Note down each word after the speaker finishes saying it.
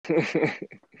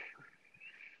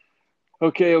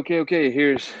Okay.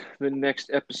 Here's the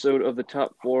next episode of the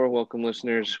Top Four. Welcome,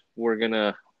 listeners. We're going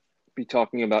to be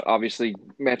talking about, obviously,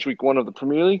 match week 1 of the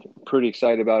Premier League. Pretty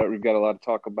excited about it. We've got a lot to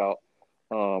talk about.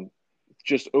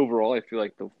 Just overall, I feel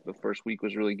like the first week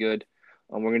was really good.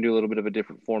 We're going to do a little bit of a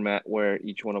different format where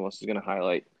each one of us is going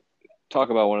to talk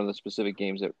about one of the specific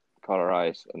games that caught our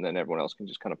eyes, and then everyone else can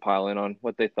just kind of pile in on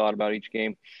what they thought about each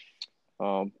game.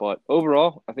 But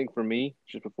overall, I think for me,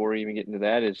 just before we even get into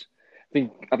that, I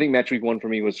think match week 1 for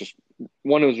me was just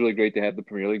one. It was really great to have the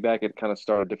Premier League back. It kind of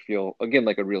started to feel again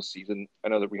like a real season. I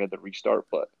know that we had the restart,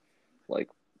 but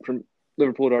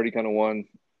Liverpool had already kind of won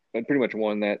and pretty much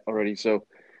won that already. So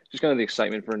just kind of the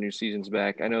excitement for a new season's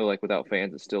back. I know without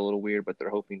fans, it's still a little weird, but they're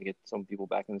hoping to get some people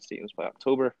back in the stadiums by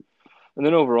October. And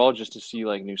then overall, just to see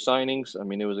new signings. I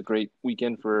mean, it was a great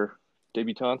weekend for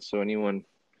debutants. So anyone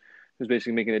who's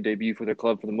basically making a debut for their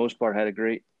club for the most part had a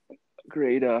great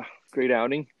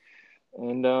outing.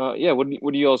 And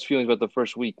what are you all's feelings about the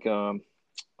first week? I'll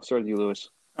start with you, Lewis.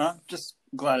 Just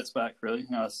glad it's back, really.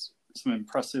 Some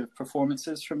impressive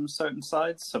performances from certain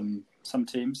sides, some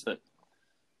teams that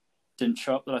didn't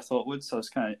show up that I thought would. So I was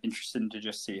kind of interested to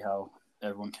just see how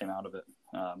everyone came out of it.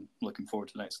 Looking forward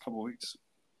to the next couple of weeks.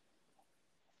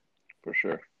 For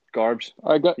sure. Garbs,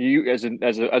 I got you as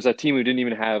a team who didn't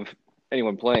even have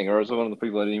anyone playing, or as one of the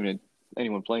people that didn't even have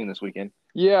anyone playing this weekend.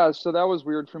 Yeah, so that was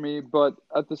weird for me, but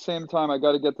at the same time, I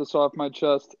got to get this off my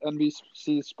chest.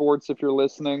 NBC Sports, if you're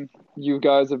listening, you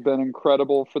guys have been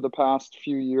incredible for the past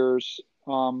few years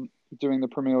doing the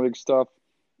Premier League stuff.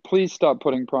 Please stop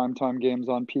putting primetime games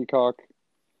on Peacock.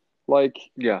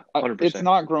 Yeah, 100%. It's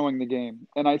not growing the game.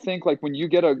 And I think when you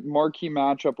get a marquee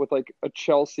matchup with a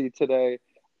Chelsea today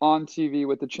on TV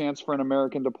with the chance for an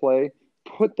American to play,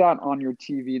 put that on your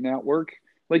TV network.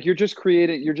 You're just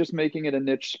making it a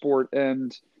niche sport,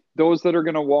 and those that are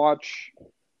going to watch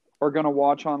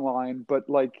online, but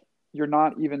you're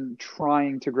not even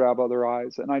trying to grab other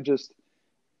eyes. And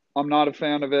I'm not a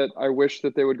fan of it. I wish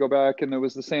that they would go back, and it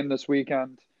was the same this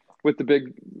weekend with the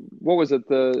big, what was it?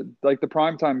 The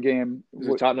primetime game. It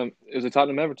was Tottenham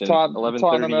Everton.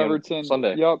 Tottenham Everton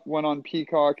Sunday. Yep. Went on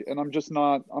Peacock, and I'm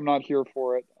not here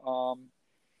for it.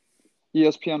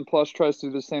 ESPN Plus tries to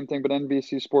do the same thing, but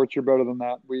NBC Sports, you're better than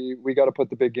that. We got to put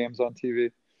the big games on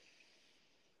TV.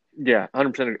 Yeah,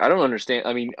 100%. I don't understand.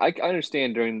 I mean, I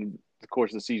understand during the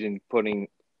course of the season putting,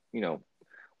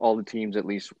 all the teams at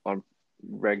least on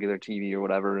regular TV or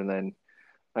whatever, and then,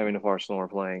 if Arsenal are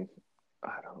playing,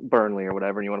 Burnley or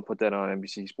whatever, and you want to put that on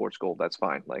NBC Sports Gold, that's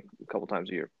fine, a couple times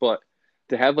a year. But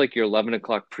to have your 11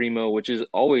 o'clock primo, which is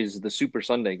always the Super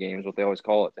Sunday games, what they always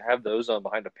call it, to have those on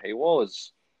behind a paywall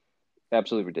is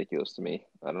absolutely ridiculous to me.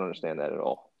 I don't understand that at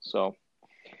all. So,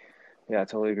 yeah, I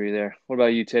totally agree there. What about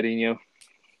you, Tedinho?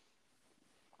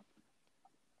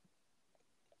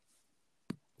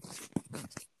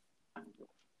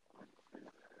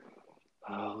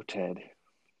 Oh, Ted.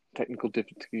 Technical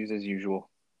difficulties as usual.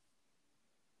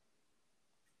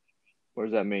 What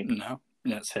does that mean? No,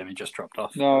 it's him. He just dropped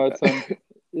off. No, it's him.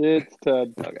 It's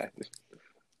Ted. Okay.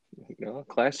 No,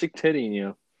 classic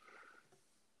Tedinho.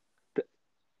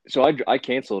 So I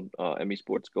canceled NBC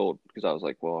Sports Gold because I was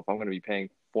like, well, if I'm going to be paying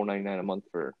 $4.99 a month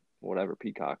for whatever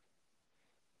Peacock,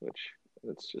 which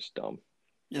that's just dumb.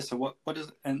 Yeah. So what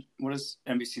does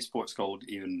NBC Sports Gold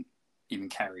even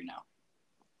carry now?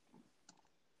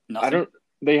 Nothing? I don't.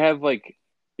 They have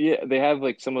they have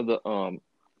some of the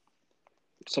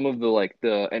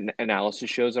the analysis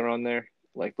shows are on there.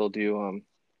 They'll do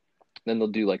then they'll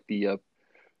do the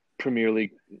Premier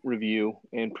League review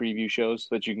and preview shows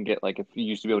that you can get if you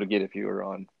used to be able to get if you were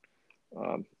on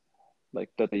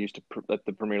that they used to that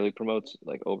the Premier League promotes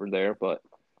over there. But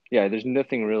yeah, there's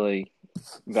nothing really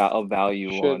of value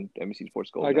on NBC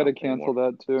Sports Gold. I got to cancel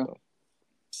that too. So.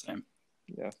 Same.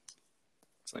 Yeah.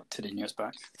 It's like Tedinho's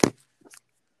back.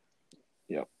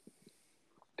 Yep.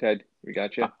 Ted, we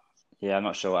got you. Yeah, I'm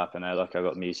not sure what happened there. I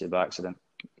got muted by accident,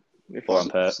 or on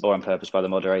purpose by the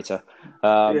moderator.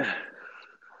 Yeah.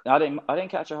 I didn't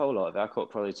catch a whole lot of it. I caught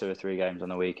probably 2 or 3 games on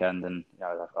the weekend, and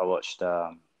I watched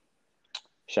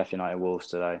Sheffield United Wolves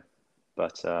today.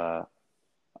 But I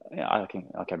think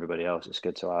like everybody else, it's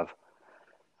good to have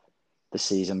the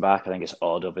season back. I think it's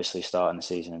odd, obviously, starting the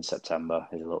season in September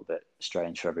is a little bit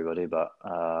strange for everybody, but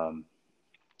I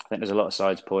think there's a lot of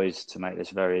sides poised to make this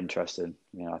very interesting.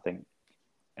 I think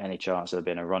any chance of there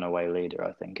being a runaway leader,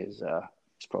 I think, is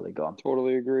probably gone.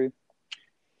 Totally agree.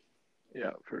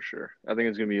 Yeah, for sure. I think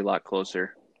it's going to be a lot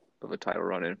closer of a title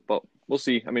run-in, but we'll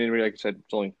see. I mean, like I said,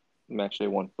 it's only Matchday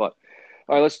 1. But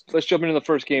all right, let's jump into the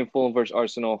first game, Fulham versus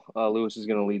Arsenal. Lewis is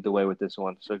going to lead the way with this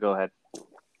one, so go ahead.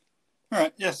 All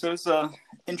right, yeah. So it's an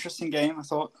interesting game. I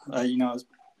thought,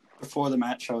 before the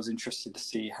match, I was interested to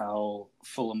see how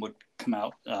Fulham would come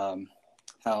out,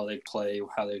 how they'd play,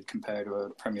 how they'd compare to a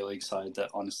Premier League side that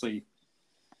honestly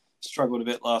struggled a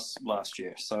bit last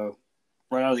year. So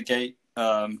right out of the gate,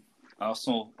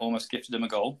 Arsenal almost gifted them a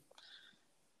goal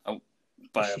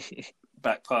by a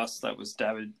back pass that was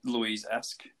David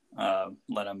Luiz-esque.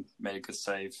 Lennon made a good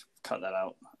save, cut that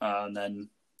out. And then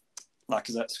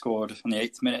Lacazette scored on the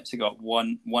 8th minute to got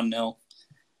 1-0.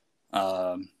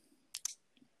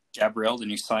 Gabriel, the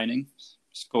new signing,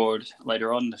 scored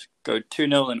later on to go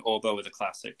 2-0, and Orbo with a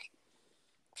classic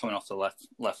coming off the left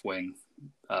wing,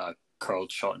 curled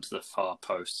shot into the far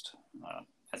post,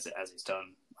 as he's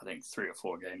done, I think, 3 or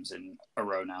 4 games in a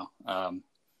row now.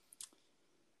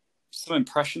 Some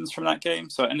impressions from that game.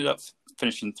 So it ended up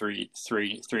finishing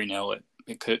 3-0.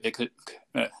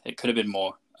 It could have been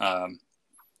more.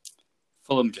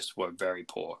 Fulham just were very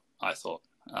poor, I thought,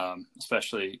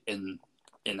 especially in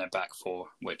their back four,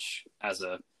 which as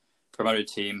a promoted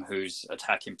team whose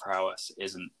attacking prowess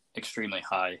isn't extremely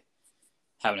high,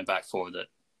 having a back four that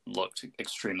looked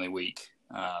extremely weak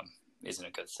isn't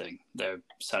a good thing. Their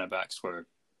centre backs were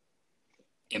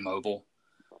immobile.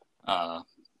 The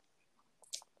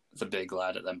big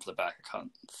lad at them for the back, I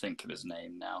can't think of his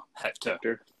name now.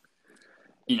 Hector.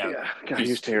 He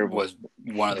was terrible. Was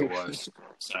one of the worst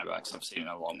centre backs I've seen in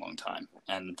a long, long time.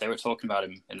 And they were talking about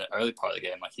him in the early part of the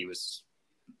game like he was,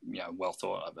 well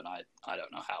thought of, and I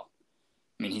don't know how.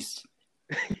 I mean, he's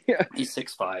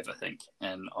 6'5", I think,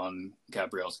 and on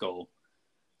Gabriel's goal,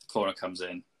 the corner comes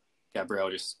in. Gabriel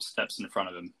just steps in front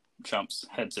of him, jumps,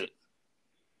 heads it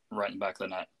right in the back of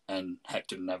the net, and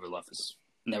Hector never left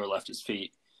his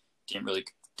feet. Didn't really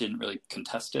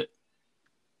contest it.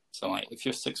 So, if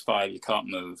you're 6'5", you can't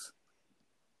move.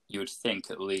 You would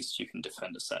think at least you can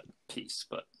defend a set piece,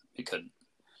 but he couldn't.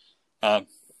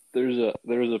 There's a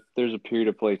period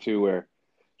of play too where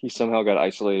he somehow got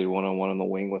isolated 1-on-1 on the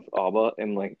wing with Alba,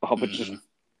 and Alba just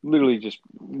literally just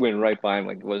went right by him.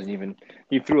 It wasn't even.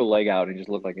 He threw a leg out and just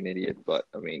looked like an idiot. But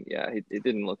I mean, yeah, it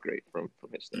didn't look great from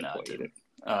his standpoint. No, it didn't.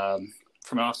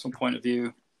 From an Arsenal point of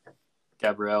view,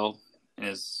 Gabriel, in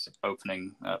his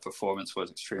opening performance, was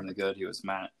extremely good. He was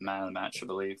man of the match, I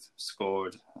believe.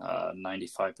 Scored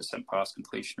 95% pass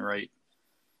completion rate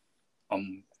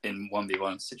in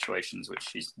 1v1 situations, which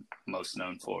he's most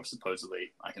known for,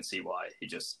 supposedly. I can see why. He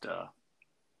just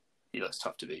he looks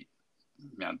tough to beat.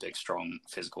 Big, strong,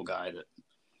 physical guy that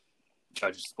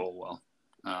judges the ball well.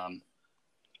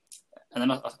 And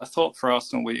then I thought for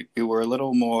Arsenal, we were a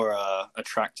little more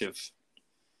attractive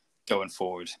going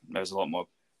forward. There was a lot more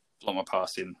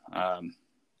passing, a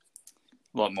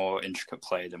lot more intricate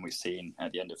play than we've seen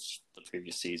at the end of the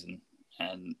previous season.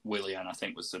 And Willian, I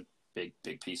think, was a big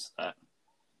piece of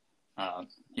that.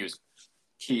 He was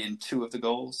key in 2 of the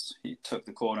goals. He took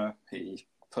the corner. He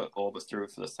put Orba through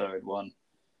for the third one.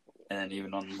 And then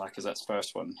even on Lacazette's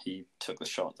first one, he took the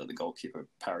shot that the goalkeeper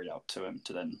parried out to him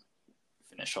to then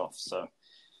finish off. So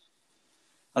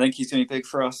I think he's going to be big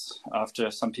for us after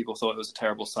some people thought it was a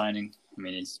terrible signing. I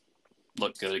mean, he's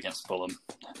looked good against Fulham.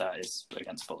 That is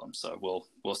against Fulham. So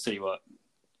we'll see what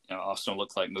Arsenal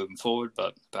look like moving forward,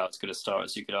 but about as good a start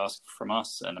as you could ask from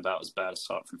us and about as bad a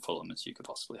start from Fulham as you could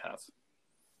possibly have.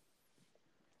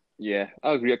 Yeah,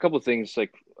 I agree. A couple of things,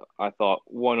 I thought,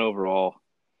 one overall,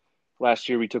 last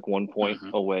year we took 1 point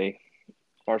away.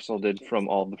 Arsenal did from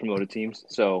all the promoted teams.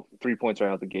 So 3 points right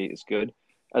out the gate is good.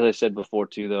 As I said before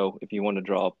too, though, if you want to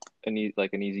draw up an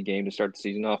easy game to start the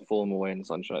season off, Fulham away in the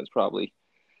Sunshine is probably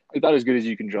about as good as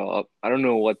you can draw up. I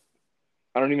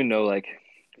don't even know,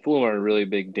 Fulham are in really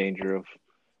big danger of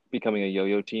becoming a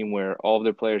yo-yo team where all of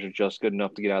their players are just good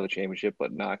enough to get out of the championship,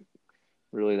 but not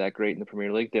really that great in the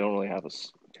Premier League. They don't really have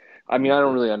I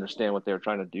don't really understand what they're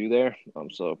trying to do there.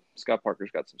 So Scott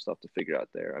Parker's got some stuff to figure out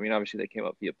there. Obviously they came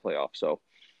up via playoff. So,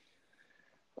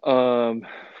 from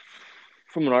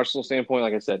an Arsenal standpoint,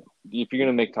 like I said, if you're going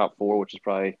to make top 4, which is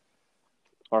probably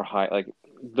our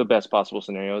the best possible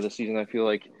scenario this season, I feel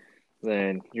like,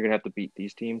 then you're going to have to beat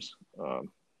these teams.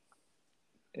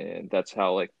 And that's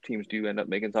how teams do end up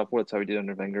making top 4. That's how we did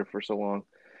under Wenger for so long.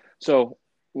 So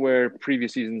where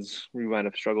previous seasons we might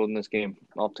have struggled in this game,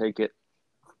 I'll take it.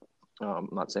 I'm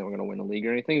not saying we're going to win the league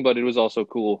or anything, but it was also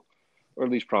cool, or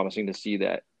at least promising, to see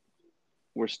that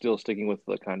we're still sticking with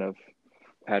the kind of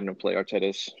pattern of play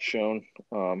Arteta's shown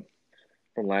from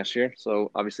last year.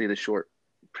 So obviously the short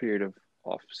period of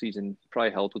off season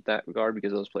probably helped with that regard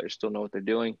because those players still know what they're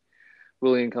doing.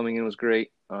 Willian coming in was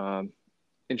great.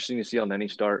 Interesting to see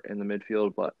Elneny start in the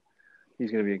midfield, but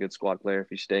he's going to be a good squad player if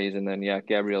he stays. And then,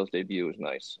 Gabriel's debut was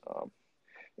nice.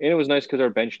 And it was nice because our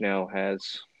bench now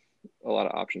has a lot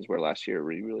of options where last year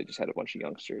we really just had a bunch of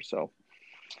youngsters. So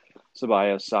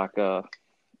Ceballos, Saka,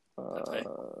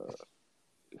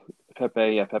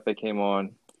 Pepe came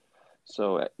on.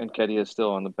 So Nketiah is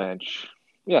still on the bench.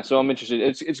 Yeah, so I'm interested.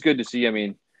 It's good to see. I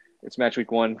mean, it's match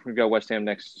week 1. We've got West Ham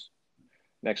next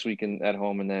week at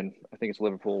home, and then I think it's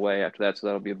Liverpool away after that, so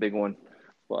that'll be a big one.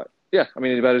 But yeah, I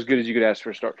mean, about as good as you could ask for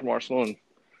a start from Arsenal, and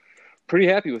pretty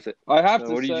happy with it. I have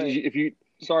to say,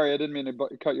 sorry, I didn't mean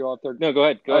to cut you off there. No, go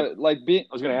ahead. I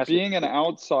was going to ask being an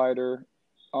outsider.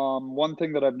 One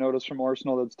thing that I've noticed from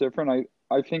Arsenal that's different,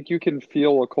 I think you can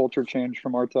feel a culture change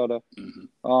from Arteta.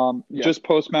 Just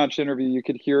post-match interview, you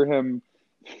could hear him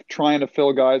trying to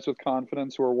fill guys with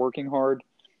confidence who are working hard.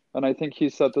 And I think he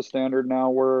set the standard now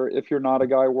where if you're not a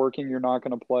guy working, you're not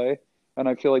going to play. And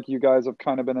I feel like you guys have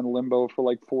kind of been in limbo for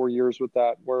like 4 years with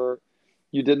that, where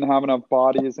you didn't have enough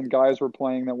bodies and guys were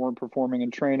playing that weren't performing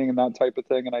in training and that type of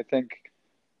thing. And I think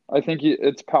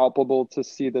it's palpable to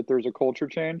see that there's a culture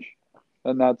change.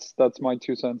 And that's my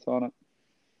 2 cents on it.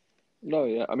 No,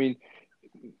 yeah. I mean,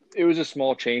 it was a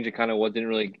small change. It kind of didn't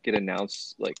really get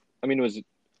announced. Like, I mean, it was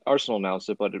Arsenal announced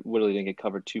it, but it really didn't get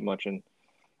covered too much in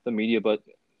the media. But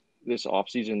this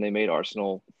offseason, they made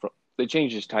Arsenal they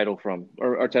changed his title from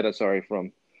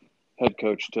head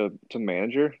coach to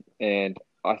manager. And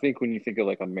I think when you think of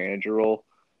like a manager role,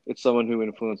 it's someone who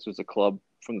influences a club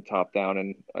from the top down,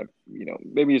 and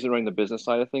maybe isn't running the business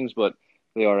side of things, but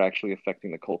they are actually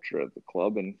affecting the culture of the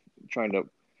club and trying to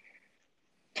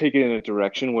take it in a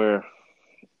direction where,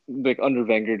 like under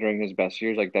Wenger during his best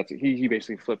years, like he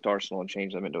basically flipped Arsenal and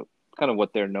changed them into kind of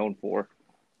what they're known for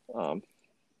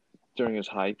during his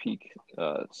high peak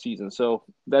season. So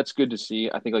that's good to see.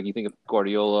 I think like you think of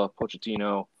Guardiola,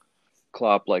 Pochettino,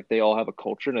 Klopp, like they all have a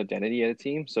culture and identity at a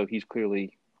team. So he's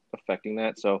clearly affecting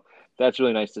that. So that's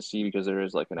really nice to see because there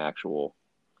is like an actual,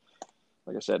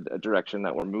 like I said, a direction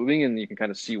that we're moving, and you can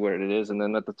kind of see where it is. And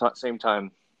then at the same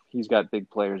time, he's got big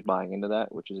players buying into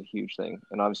that, which is a huge thing.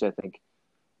 And obviously, I think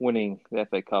winning the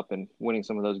FA Cup and winning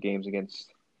some of those games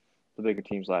against the bigger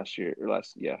teams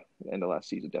end of last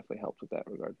season definitely helped with that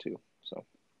regard too. So,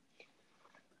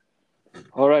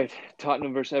 all right,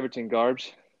 Tottenham versus Everton,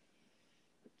 Garbs.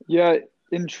 Yeah,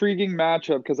 intriguing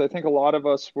matchup because I think a lot of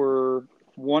us were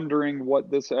wondering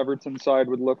what this Everton side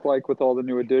would look like with all the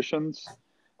new additions.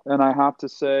 And I have to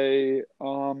say,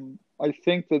 I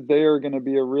think that they are going to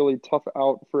be a really tough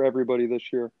out for everybody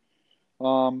this year.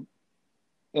 And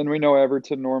we know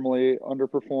Everton normally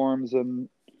underperforms, and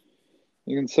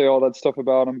you can say all that stuff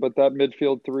about them, but that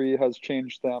midfield 3 has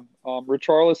changed them.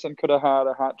 Richarlison could have had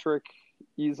a hat trick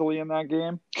easily in that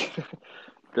game.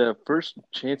 The first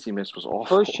chance he missed was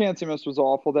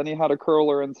awful. Then he had a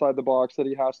curler inside the box that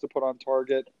he has to put on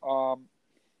target.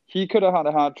 He could have had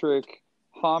a hat trick.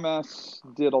 James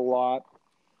did a lot.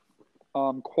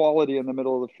 Quality in the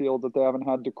middle of the field that they haven't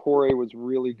had. Decore was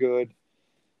really good.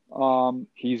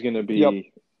 He's going to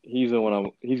be he's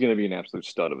going to be an absolute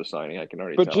stud of a signing. I can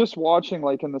already tell. But just watching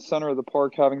like in the center of the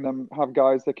park, having them have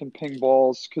guys that can ping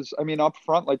balls, because I mean up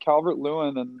front like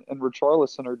Calvert-Lewin and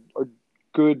Richarlison are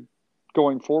good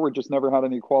going forward. Just never had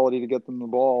any quality to get them the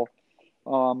ball.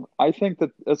 I think that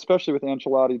especially with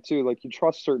Ancelotti too, like you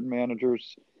trust certain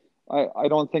managers. I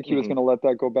don't think he was going to let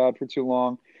that go bad for too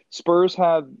long. Spurs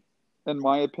had, in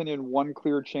my opinion, one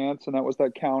clear chance, and that was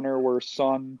that counter where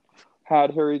Son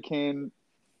had Harry Kane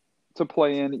to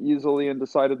play in easily and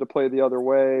decided to play the other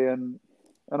way. And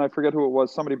I forget who it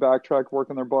was. Somebody backtracked,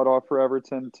 working their butt off for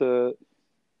Everton to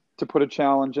put a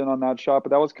challenge in on that shot.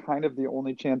 But that was kind of the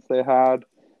only chance they had.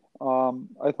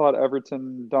 I thought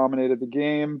Everton dominated the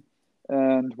game.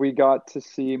 And we got to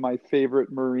see my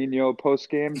favorite Mourinho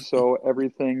post-game, so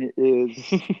everything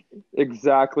is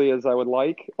exactly as I would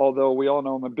like. Although we all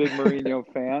know I'm a big Mourinho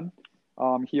fan.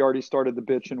 He already started the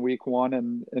bitch in week 1,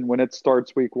 and when it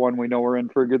starts week 1, we know we're in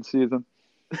for a good season.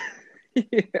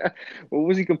 Yeah. What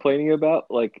was he complaining about?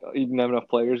 Like, he didn't have enough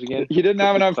players again? He didn't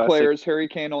have enough players. Harry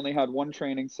Kane only had one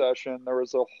training session. There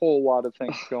was a whole lot of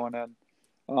things going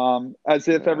in. As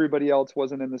if everybody else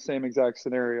wasn't in the same exact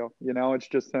scenario. It's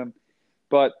just him.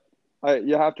 But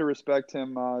you have to respect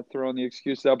him throwing the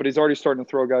excuses out. But he's already starting to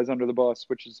throw guys under the bus,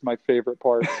 which is my favorite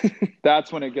part.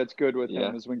 That's when it gets good with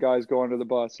him, is when guys go under the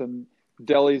bus. And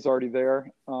Dele's already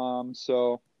there.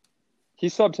 So he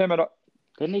subbed him at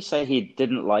Didn't he say he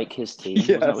didn't like his team?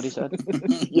 Yes. Wasn't that what he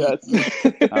said? Yes.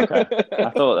 Okay.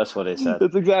 I thought that's what he said.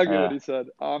 That's exactly what he said.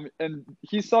 And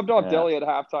he subbed off Dele at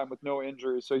halftime with no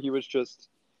injury. So he was just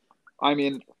 – I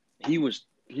mean –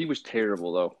 He was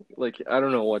terrible, though. Like, I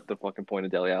don't know what the fucking point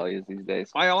of Dele Alli is these days.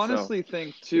 I honestly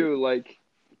think, too, like,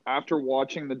 after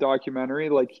watching the documentary,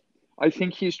 like, I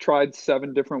think he's tried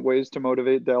 7 different ways to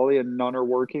motivate Delhi, and none are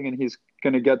working, and he's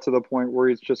going to get to the point where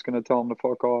he's just going to tell him to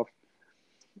fuck off.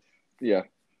 Yeah.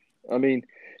 I mean,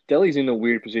 Delhi's in a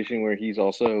weird position where he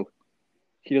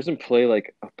doesn't play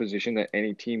like a position that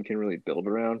any team can really build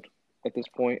around at this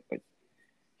point. Like,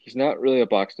 he's not really a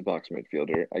box-to-box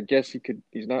midfielder. I guess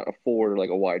he's not a forward, like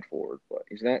a wide forward, but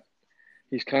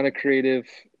he's kind of creative,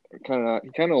 he kind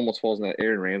of almost falls in that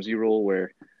Aaron Ramsey role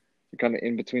where you're kind of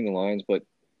in between the lines, but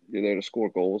you're there to score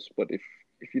goals. But if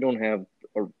you don't have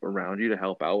around you to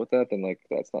help out with that, then like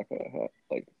that's not gonna help.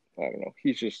 Like, I don't know.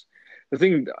 He's just the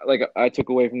thing. Like, I took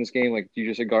away from this game, like you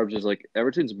just said, Garbs, is like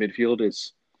Everton's midfield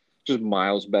is just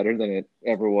miles better than it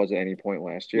ever was at any point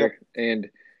last year, and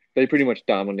they pretty much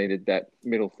dominated that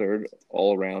middle third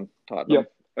all around Tottenham.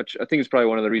 Which I think is probably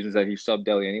one of the reasons that he subbed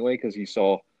Delhi anyway, because he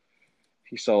saw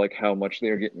like how much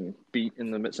they were getting beat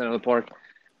in the mid center of the park.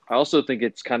 I also think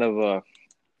it's kind of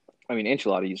I mean,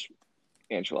 Ancelotti.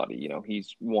 You know,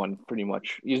 he's won pretty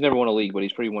much. He's never won a league, but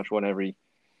he's pretty much won every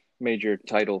major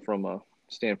title from a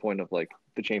standpoint of like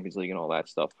the Champions League and all that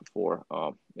stuff before.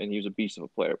 And he was a beast of a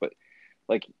player. But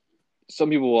like, some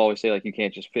people will always say like you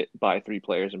can't just buy 3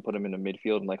 players and put them in the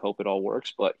midfield and like hope it all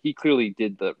works. But he clearly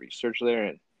did the research there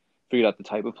and figured out the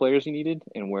type of players he needed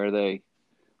and where they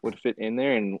would fit in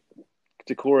there. And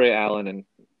Decore, Allen, and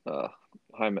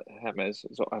James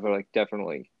are like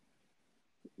definitely.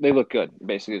 They look good,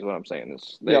 basically, is what I'm saying.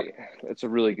 It's a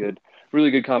really good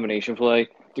combination play.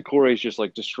 Decore is just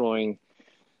like destroying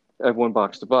everyone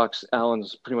box to box.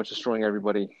 Allen's pretty much destroying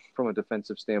everybody from a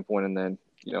defensive standpoint, and then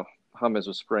James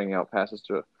was spraying out passes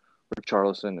to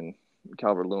Richarlison and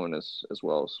Calvert-Lewin as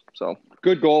well. So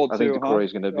good goal too. I think Decore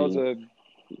is going to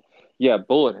be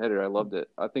bullet header. I loved it.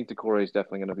 I think Decore is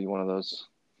definitely going to be one of those,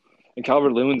 and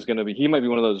Calvert-Lewin's going to be. He might be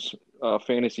one of those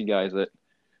fantasy guys that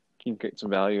can get some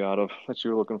value out of that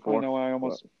you were looking for. I know I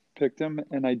almost picked him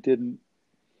and I didn't.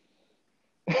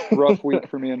 Rough week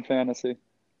for me in fantasy.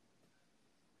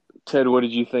 Ted, what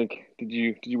did you think? Did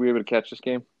you were able to catch this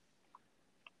game?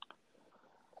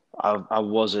 I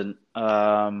wasn't.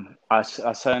 I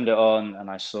turned it on and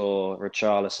I saw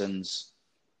Richarlison's.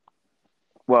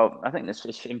 Well, I think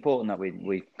it's important that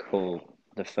we call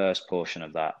the first portion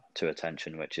of that to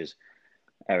attention, which is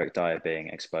Eric Dyer being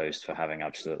exposed for having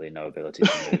absolutely no ability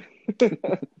to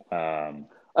move.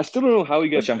 I still don't know how he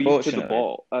got beat to the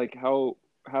ball. Like well,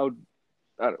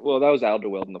 that was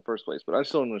Alderweireld in the first place, but I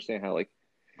still don't understand how like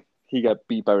he got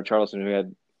beat by Richarlison, who he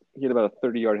had about a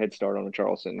 30-yard head start on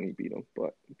Richarlison, and he beat him.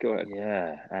 But go ahead.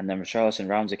 Yeah, and then Richarlison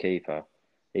rounds a keeper.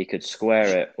 He could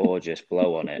square it or just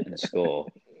blow on it and score.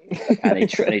 And he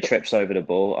trips over the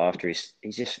ball after he's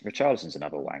just Richarlison's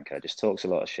another wanker. Just talks a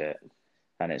lot of shit.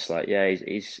 And it's like, yeah,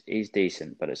 he's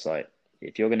decent, but it's like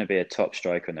if you're going to be a top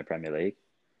striker in the Premier League,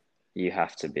 you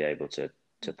have to be able to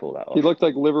pull that off. He looked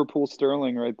like Liverpool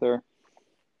Sterling right there.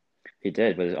 He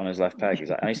did, but on his left peg.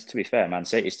 And to be fair, Man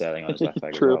City Sterling on his left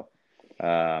peg True. as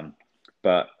well.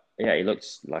 But yeah, he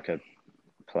looks like a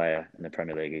player in the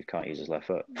Premier League who can't use his left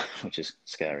foot, which is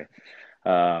scary.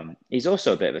 He's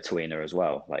also a bit of a tweener as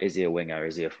well. Like, is he a winger?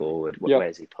 Is he a forward? Where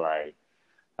does he play?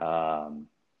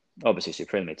 Obviously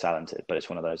supremely talented, but it's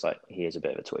one of those like he is a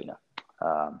bit of a tweener.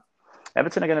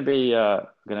 Everton are going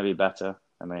to be better.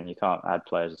 I mean, you can't add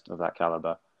players of that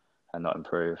caliber and not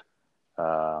improve.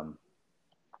 I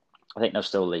think they'll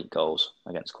still leak goals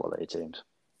against quality teams.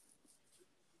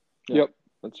 Yep,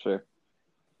 that's fair.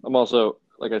 I'm also,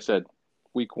 like I said,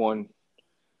 week 1.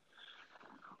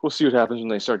 We'll see what happens when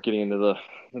they start getting into the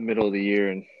middle of the year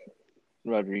and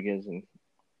Rodriguez and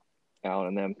Allen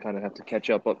and them kind of have to catch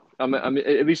up. But I mean,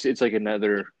 at least it's like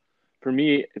for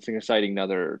me, it's an exciting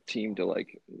another team to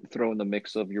like throw in the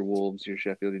mix of your Wolves, your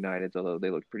Sheffield Uniteds, although they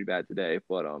look pretty bad today.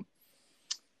 But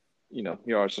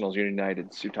your Arsenals, your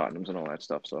Uniteds, your Tottenhams, and all that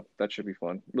stuff. So that should be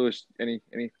fun. Lewis, any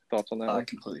thoughts on that? I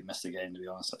completely missed the game, to be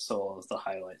honest. I saw all of the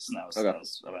highlights, and that was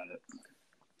about it.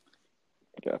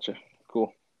 Gotcha.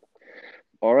 Cool.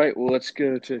 All right. Well, let's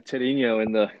go to Tedinho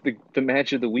and the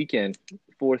match of the weekend: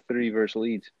 4-3 versus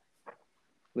Leeds.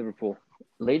 Liverpool.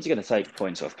 Leeds are going to take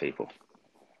points off people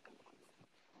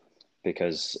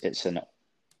because it's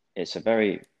a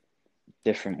very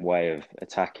different way of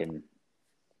attacking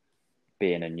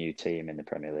being a new team in the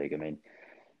Premier League. I mean,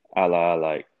 a la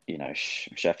like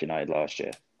Sheffield United last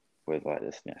year with like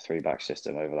this 3-back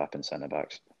system, overlapping centre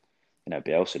backs.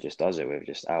 Bielsa just does it with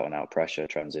just out and out pressure,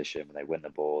 transition. When they win the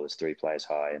ball, there's 3 players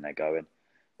high and they're going.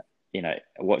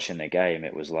 Watching the game,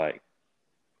 it was like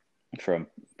from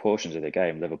portions of the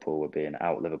game, Liverpool were being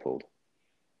out Liverpooled,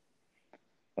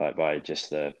 like by just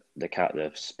the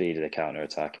speed of the counter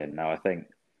attack. And now I think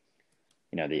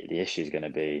the issue is going to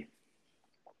be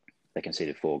they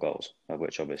conceded 4 goals, of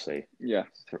which obviously, Yeah.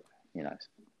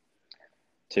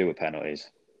 2 were penalties.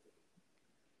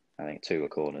 I think 2 were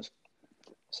corners.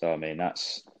 So, I mean,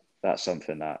 that's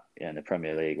something that in the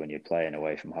Premier League, when you're playing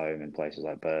away from home in places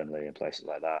like Burnley and places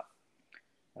like that,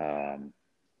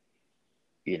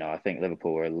 I think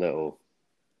Liverpool were a little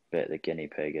bit the guinea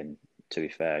pig, and to be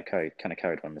fair, kind of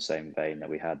carried on the same vein that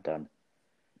we had done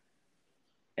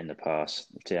in the past,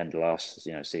 to the end of last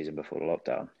season before the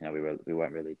lockdown. We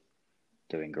weren't really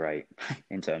doing great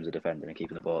in terms of defending and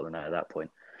keeping the ball in the net at that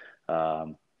point.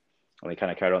 And we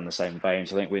kind of carried on the same vein.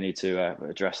 So I think we need to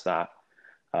address that.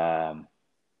 But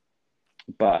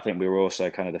I think we were also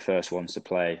kind of the first ones to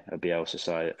play a Bielsa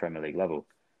side at Premier League level.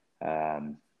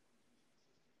 And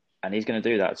he's going to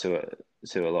do that to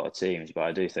a lot of teams. But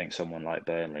I do think someone like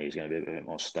Burnley is going to be a bit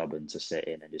more stubborn to sit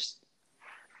in and just,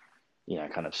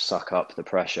 kind of suck up the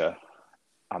pressure.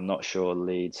 I'm not sure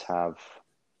Leeds have...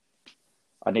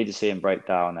 I need to see him break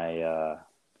down a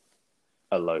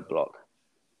low block.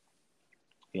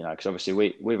 Because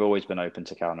obviously we've always been open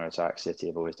to counter-attack. City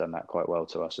have always done that quite well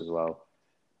to us as well.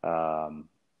 And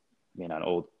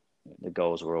all the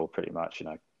goals were all pretty much,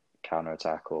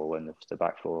 counter-attack, or when the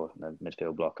back four and the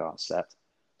midfield block aren't set,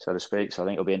 so to speak. So I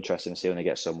think it'll be interesting to see when they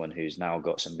get someone who's now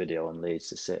got some video on Leeds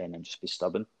to sit in and just be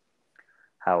stubborn,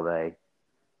 how they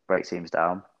break teams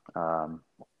down. The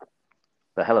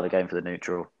hell of a game for the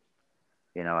neutral.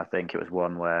 I think it was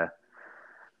one where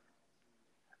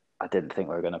I didn't think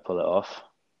we were going to pull it off,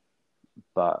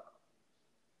 but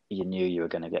you knew you were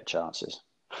going to get chances.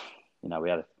 We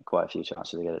had quite a few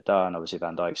chances to get it done. Obviously,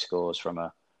 Van Dijk scores from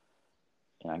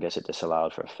I guess it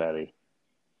disallowed for a fairly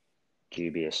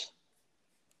dubious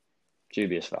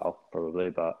foul,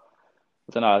 probably. But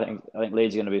I don't know. I think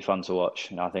Leeds are going to be fun to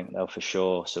watch. I think they'll for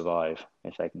sure survive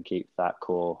if they can keep that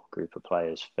core group of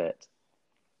players fit.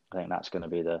 I think that's going to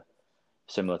be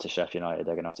similar to Sheffield United.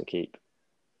 They're going to have to keep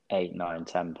 8, 9,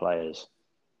 10 players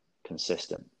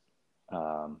consistent.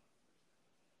 So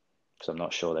I'm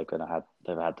not sure they've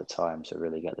had the time to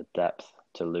really get the depth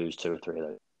to lose 2 or 3 of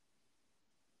those.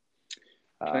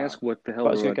 Can I ask what the hell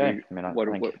what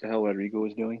the hell Rodrigo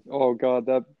was doing? Oh God,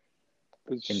 that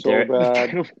was so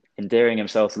bad. Endearing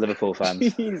himself to Liverpool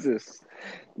fans. Jesus,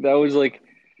 that was like,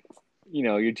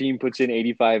 your team puts in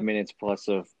 85 minutes plus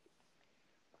of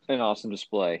an awesome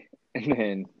display, and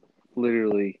then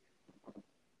literally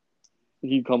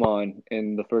you come on,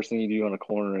 and the first thing you do on a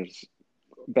corner is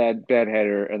bad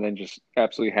header, and then just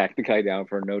absolutely hack the guy down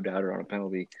for a no doubter on a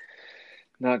penalty.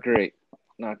 Not great.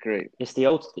 It's the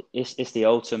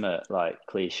ultimate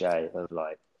cliche of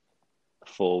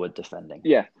forward defending.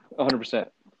 Yeah, 100%.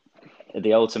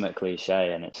 The ultimate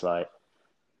cliche, and it's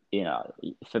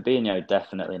Fabinho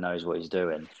definitely knows what he's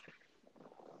doing.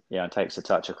 Takes a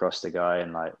touch across the guy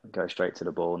and go straight to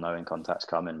the ball, knowing contact's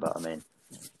coming. But I mean,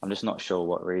 I'm just not sure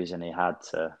what reason he had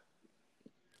to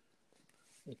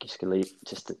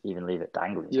even leave it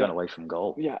dangling. He's gone away from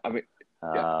goal. Yeah, I mean,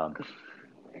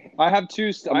 I have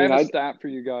a stat for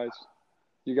you guys.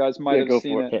 You guys might have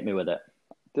seen it. Hit me with it.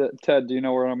 Ted, do you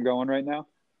know where I'm going right now?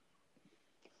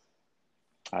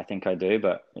 I think I do,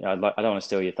 but I don't want to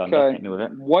steal your thunder. Okay. Hit me with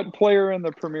it. What player in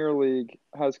the Premier League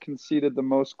has conceded the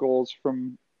most goals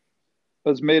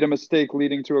has made a mistake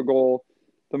leading to a goal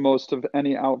the most of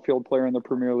any outfield player in the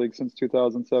Premier League since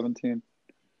 2017?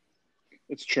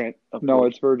 It's Trent. No,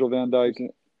 it's Virgil van Dijk.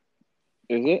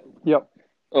 Is it? Yep.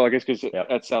 Oh, I guess because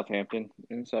at Southampton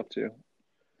and stuff too.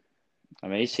 I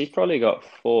mean, he's probably got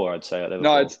 4, I'd say, at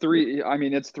Liverpool. No, it's 3. I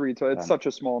mean, it's 3. So it's such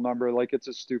a small number. It's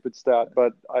a stupid stat,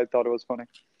 but I thought it was funny.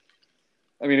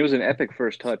 I mean, it was an epic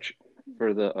first touch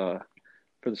for the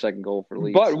second goal for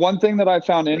Leeds. But one thing that I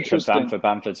found interesting for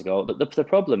Bamford's goal. But the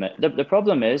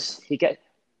problem is he get.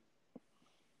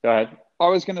 Go ahead. I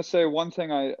was going to say one thing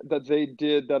that they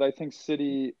did that I think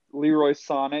City, Leroy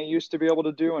Sané used to be able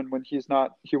to do, and when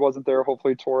he wasn't there,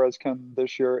 hopefully Torres can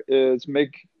this year, is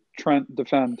make Trent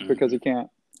defend because he can't.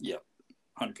 Yeah,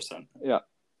 100%. Yeah.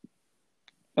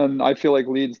 And I feel like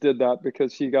Leeds did that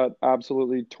because he got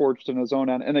absolutely torched in his own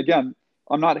end. And again,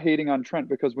 I'm not hating on Trent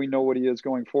because we know what he is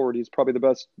going forward. He's probably the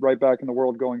best right back in the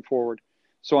world going forward.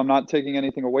 So I'm not taking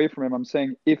anything away from him. I'm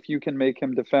saying if you can make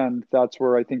him defend, that's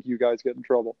where I think you guys get in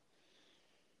trouble.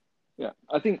 Yeah,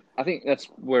 I think that's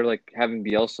where having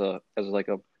Bielsa as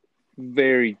a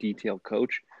very detailed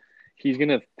coach, he's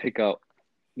gonna pick up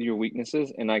your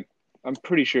weaknesses, and I'm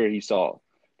pretty sure he saw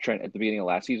Trent at the beginning of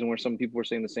last season where some people were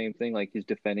saying the same thing, his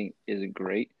defending isn't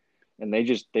great, and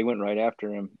they went right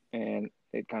after him, and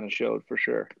it kind of showed for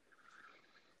sure.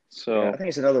 So I think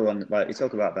it's another one. You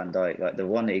talk about Van Dijk, the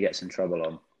one that he gets in trouble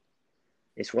on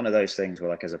it's one of those things where,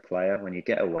 like, as a player, when you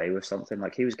get away with something,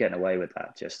 like he was getting away with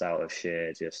that just out of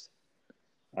sheer, just,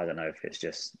 I don't know if it's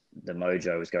just the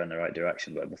mojo was going the right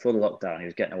direction, but before the lockdown, he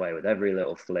was getting away with every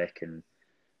little flick and,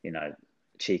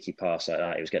 cheeky pass like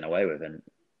that he was getting away with. And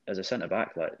as a centre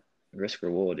back, like, risk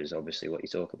reward is obviously what you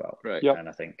talk about. Right. Yep. And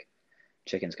I think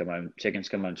chickens come home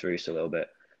to roost a little bit.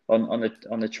 On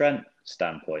the Trent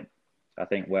standpoint, I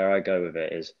think where I go with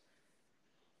it is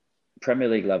Premier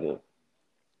League level.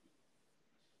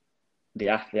 The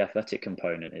athletic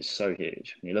component is so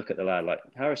huge. When you look at the lad, like,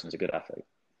 Harrison's a good athlete,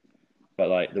 but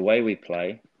like the way we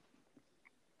play,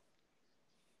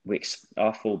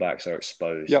 our fullbacks are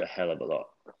exposed a hell of a lot.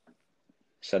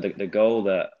 So the goal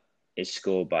that is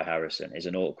scored by Harrison is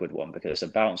an awkward one because it's a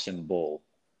bouncing ball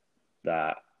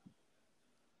that,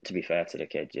 to be fair to the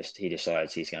kid, he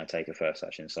decides he's going to take a first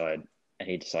touch inside, and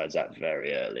he decides that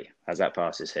very early. As that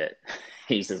pass is hit,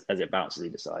 as it bounces, he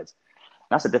decides.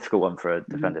 That's a difficult one for a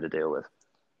defender to deal with.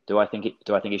 Do I think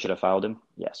he should have fouled him?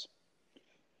 Yes.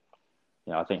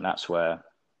 I think that's where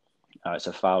it's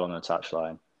a foul on the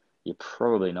touchline. You're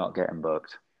probably not getting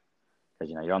booked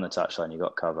because you're on the touchline, you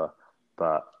got cover.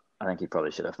 But I think he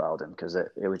probably should have fouled him because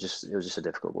it was just a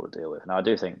difficult ball to deal with. Now I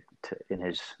do think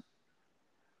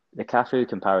the Cafu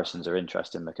comparisons are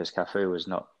interesting because Cafu was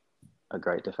not a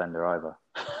great defender either.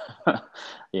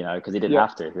 Because he didn't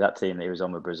have to. That team that he was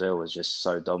on with Brazil was just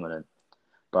so dominant.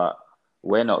 But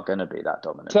we're not going to be that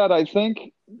dominant. Ted, I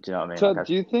think. Do you know what I mean? Ted,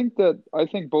 do you think that I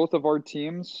think both of our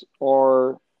teams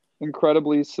are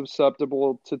incredibly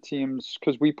susceptible to teams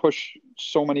because we push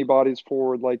so many bodies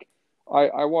forward? Like,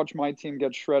 I watch my team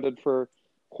get shredded for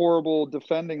horrible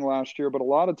defending last year, but a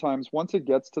lot of times once it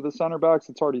gets to the center backs,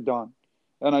 it's already done.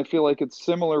 And I feel like it's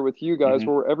similar with you guys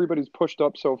where everybody's pushed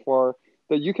up so far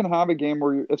that you can have a game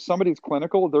where if somebody's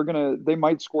clinical, they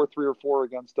might score 3 or 4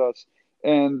 against us.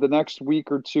 And the next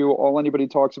week or two, all anybody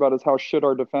talks about is how shit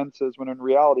our defense is, when in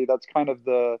reality, that's kind of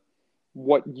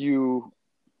what you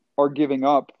are giving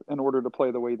up in order to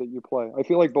play the way that you play. I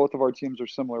feel like both of our teams are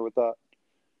similar with that.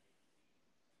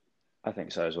 I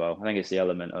think so as well. I think it's the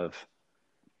element of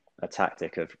a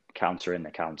tactic of countering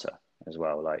the counter as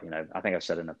well. Like, I think I've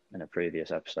said in a previous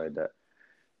episode that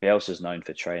Bielsa's known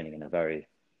for training in a very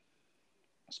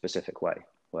specific way,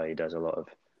 where he does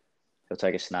he'll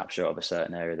take a snapshot of a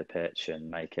certain area of the pitch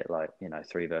and make it like,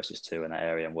 3 versus 2 in that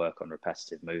area and work on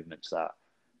repetitive movements that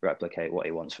replicate what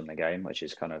he wants from the game, which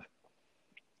is kind of,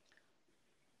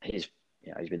 he's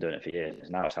been doing it for years.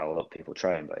 Now it's how a lot of people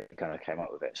train, but he kind of came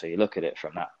up with it. So you look at it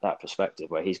from that perspective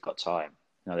where he's got time.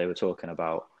 They were talking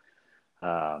about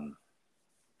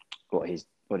what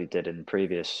he did in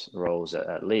previous roles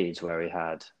at Leeds, where he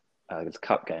had a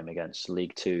cup game against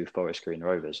League Two Forest Green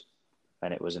Rovers.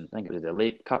 And I think it was a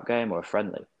League Cup game or a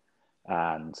friendly.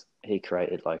 And he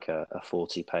created like a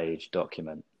 40-page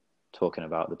document talking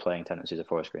about the playing tendencies of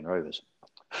Forest Green Rovers.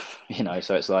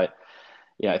 So it's like,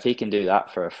 if he can do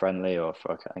that for a friendly or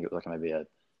for, I think it was like maybe a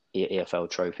EFL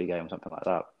trophy game or something like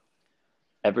that,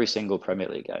 every single Premier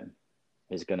League game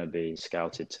is going to be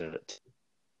scouted to.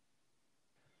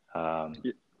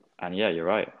 And yeah, you're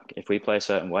right. If we play a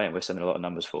certain way and we're sending a lot of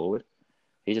numbers forward,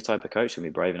 he's the type of coach who can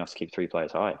be brave enough to keep 3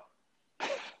 players high.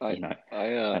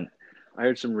 I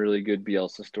heard some really good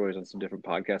Bielsa stories on some different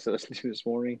podcasts I listened to this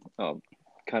morning.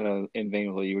 Kind of in vain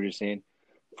with what you were just saying.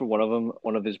 For one of them,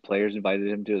 one of his players invited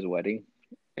him to his wedding,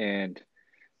 and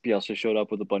Bielsa showed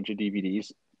up with a bunch of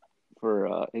DVDs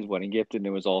for his wedding gift, and it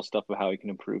was all stuff of how he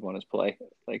can improve on his play,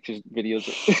 like just videos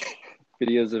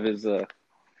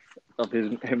of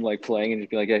him like playing, and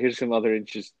just be like, yeah, here's some other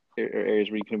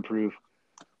areas where you can improve.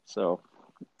 So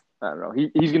I don't know.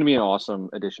 He's going to be an awesome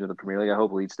addition to the Premier League. I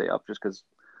hope Leeds stay up just because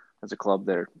as a club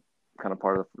they're kind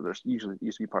of they're usually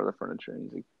used to be part of the furniture,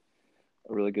 and he's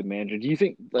a really good manager. Do you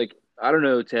think, like, I don't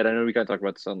know, Ted, I know we kind of talked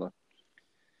about this on the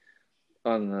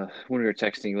when we were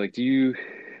texting, like,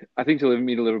 I think to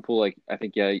meet Liverpool, like, I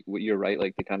think, yeah, you're right,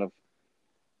 like, the kind of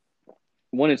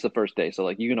one, it's the first day, so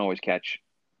like you can always catch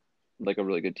like a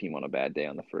really good team on a bad day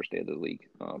on the first day of the league,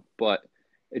 but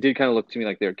it did kind of look to me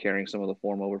like they were carrying some of the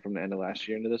form over from the end of last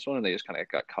year into this one, and they just kind of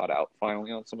got caught out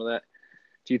finally on some of that.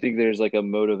 Do you think there's like a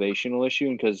motivational issue?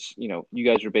 Because, you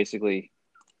guys were basically,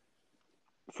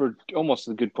 for almost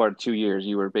a good part of 2 years,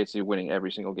 you were basically winning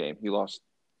every single game. You lost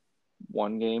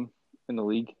 1 game in the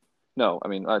league. No, I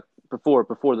mean, before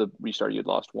the restart, you had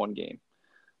lost 1 game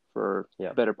for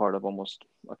a better part of almost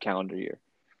a calendar year.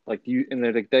 Like,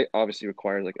 they obviously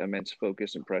require like immense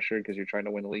focus and pressure because you're trying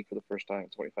to win the league for the first time in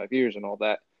 25 years and all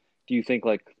that. Do you think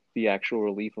like the actual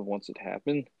relief of once it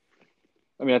happened?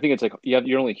 I mean, I think it's like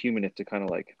you're only human enough to kind of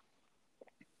like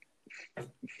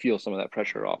feel some of that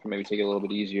pressure off and maybe take it a little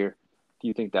bit easier Do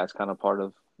you think that's kind of part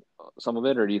of some of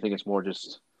it, or do you think it's more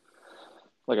just,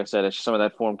 like I said, it's just some of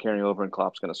that form carrying over, and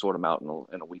Klopp's going to sort them out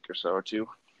in a week or so or two?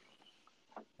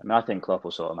 I mean, I think Klopp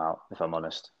will sort them out, if I'm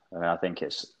honest. I mean, I think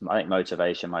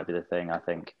motivation might be the thing. I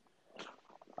think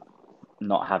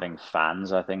not having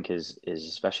fans, I think, is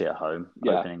especially at home,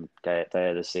 opening day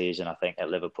of the season. I think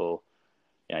at Liverpool,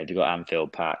 if you've got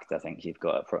Anfield packed, I think you've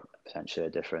got potentially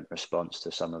a different response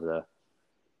to some of the,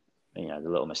 the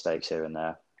little mistakes here and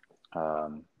there.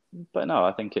 But no,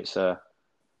 I think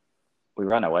we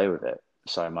ran away with it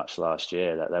so much last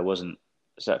year that there wasn't,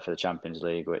 except for the Champions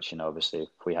League, which, obviously,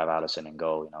 if we have Alisson in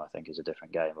goal, I think is a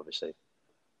different game, obviously.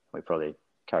 We probably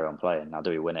carry on playing. Now,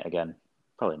 do we win it again?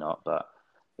 Probably not, but,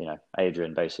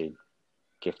 Adrian basically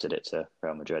gifted it to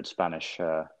Real Madrid. Spanish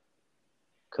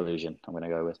collusion, I'm going to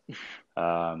go with.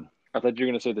 I thought you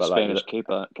were going to say the Spanish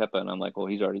Kepa, and I'm like, well,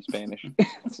 he's already Spanish.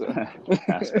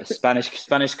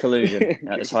 Spanish collusion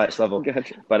at its highest level.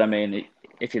 Gotcha. But, I mean,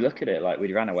 if you look at it,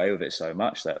 we ran away with it so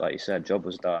much that, like you said, job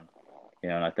was done.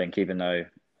 And I think even though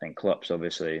Klopp's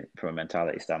obviously, from a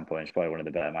mentality standpoint, is probably one of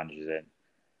the better managers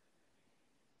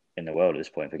in the world at this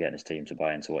point for getting his team to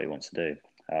buy into what he wants to do.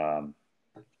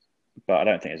 But I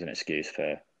don't think there's an excuse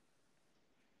for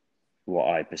what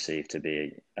I perceive to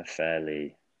be a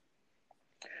fairly...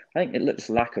 I think it looks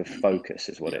lack of focus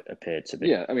is what it appeared to be.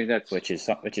 Yeah, I mean that's which is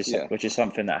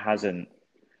something that hasn't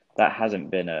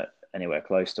been anywhere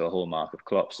close to a hallmark of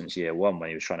Klopp since year one, when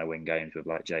he was trying to win games with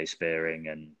like Jay Spearing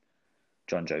and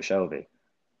John Joe Shelby.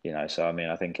 So I mean,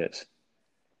 I think it's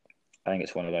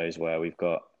one of those where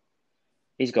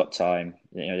he's got time.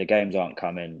 The games aren't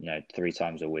coming 3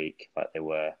 times a week like they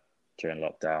were during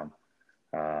lockdown.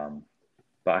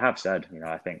 But I have said,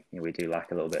 I think we do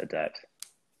lack a little bit of depth.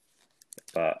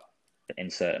 But in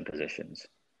certain positions,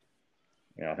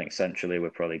 I think centrally we're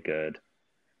probably good.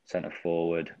 Centre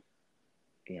forward,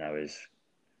 is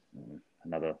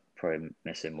another probably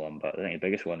missing one. But I think the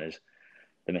biggest one is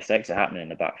the mistakes are happening in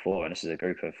the back four. And this is a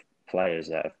group of players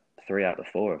that 3 out of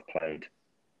 4 have played.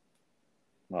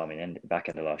 Well, I mean, in the back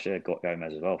end of last year, got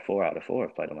Gomez as well. 4 out of 4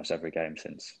 have played almost every game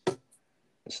since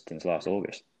last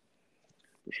August.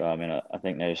 So, I mean, I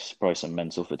think there's probably some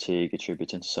mental fatigue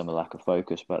attributing to some of the lack of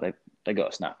focus, but they got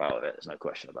to snap out of it. There's no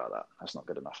question about that. That's not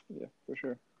good enough. Yeah, for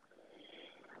sure.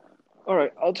 All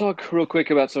right, I'll talk real quick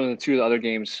about some of the other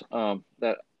games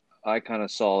that I kind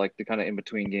of saw, like the kind of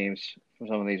in-between games for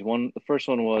some of these. The first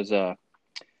one was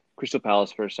Crystal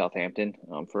Palace versus Southampton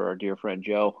for our dear friend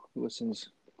Joe, who listens.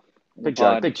 Big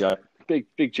Joe.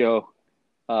 Big Joe.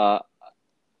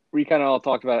 We kind of all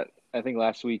talked about, I think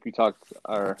last week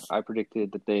I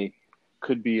predicted that they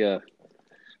could be a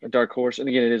dark horse. And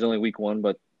again, it is only week 1,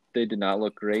 but they did not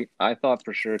look great. I thought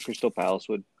for sure Crystal Palace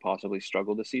would possibly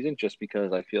struggle this season just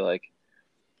because I feel like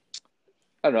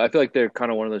they're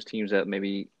kind of one of those teams that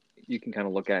maybe you can kind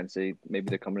of look at and say maybe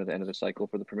they're coming to the end of the cycle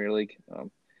for the Premier League.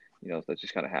 That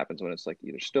just kind of happens when it's like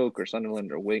either Stoke or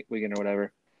Sunderland or Wigan or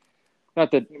whatever.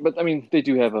 Not that, but I mean, they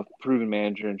do have a proven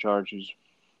manager in charge who's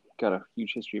got a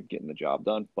huge history of getting the job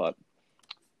done. But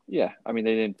yeah, I mean,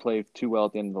 they didn't play too well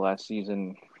at the end of the last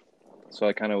season. So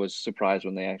I kind of was surprised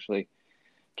when they actually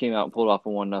came out and pulled off a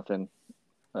 1-0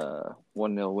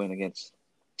 win against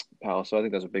Palace. So I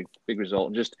think that's a big result.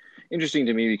 And just interesting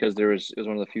to me because it was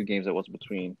one of the few games that was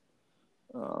between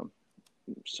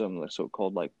some of the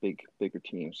so-called like bigger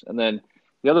teams. And then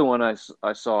the other one I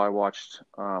watched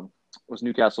was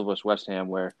Newcastle versus West Ham,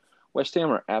 where West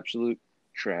Ham are absolute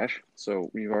trash.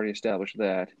 So we've already established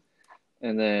that.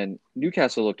 And then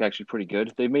Newcastle looked actually pretty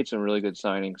good. They've made some really good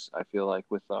signings, I feel like,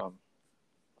 with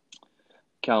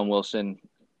Callum Wilson.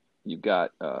 You've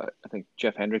got, I think,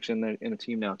 Jeff Hendricks in the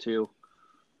team now, too.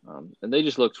 And they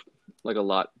just looked like a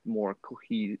lot more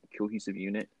cohesive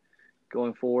unit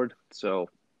going forward. So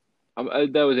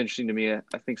that was interesting to me. I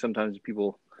think sometimes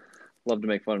people love to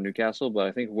make fun of Newcastle, but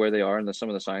I think where they are and some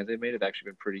of the signs they've made have actually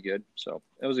been pretty good. So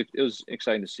it was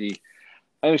exciting to see.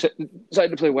 I'm excited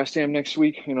to play West Ham next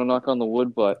week, knock on the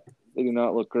wood, but they do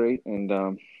not look great. And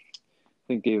I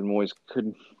think David Moyes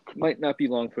might not be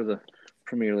long for the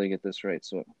Premier League at this rate,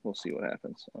 so we'll see what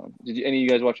happens. Did any of you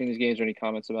guys watching these games or any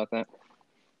comments about that?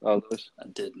 Lewis? I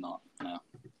did not, no.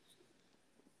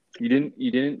 You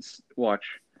didn't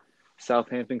watch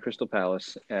Southampton Crystal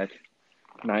Palace at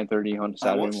 9:30 on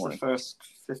Saturday morning? I watched the first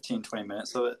 15, 20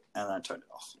 minutes of it, and then I turned it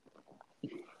off.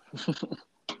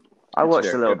 I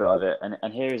watched a little bit of it,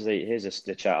 and here's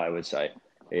the chat I would say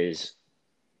is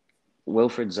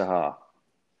Wilfried Zaha,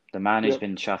 the man who's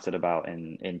been chatted about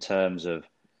in terms of,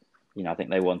 I think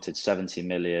they wanted 70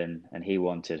 million and he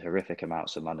wanted horrific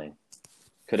amounts of money.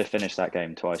 Could have finished that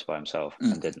game twice by himself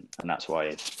and didn't, and that's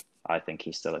why I think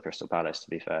he's still at Crystal Palace. To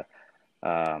be fair,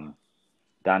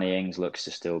 Danny Ings looks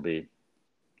to still be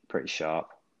pretty sharp.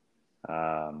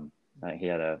 I think he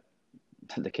had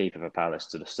the keeper for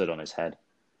Palace stood on his head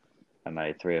and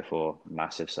made 3 or 4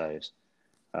 massive saves.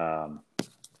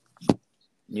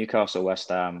 Newcastle, West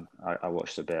Ham, I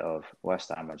watched a bit of.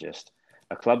 West Ham are just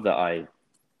a club that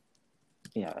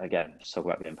again, just talk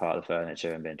about being part of the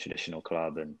furniture and being a traditional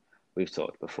club. And we've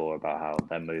talked before about how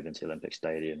them moving to Olympic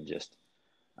Stadium just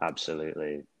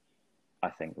absolutely, I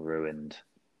think, ruined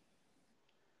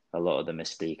a lot of the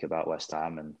mystique about West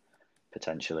Ham and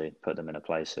potentially put them in a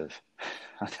place of,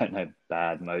 I don't know,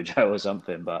 bad mojo or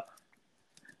something. But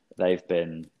they've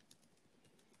been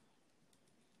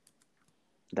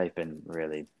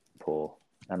really poor,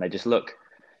 and they just look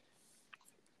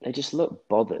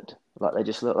bothered. Like they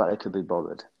just look like they could be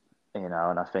bothered, And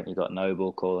I think you got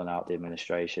Noble calling out the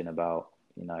administration about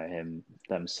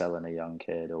them selling a young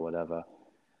kid or whatever.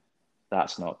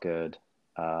 That's not good.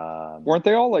 Weren't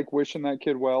they all like wishing that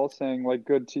kid well, saying like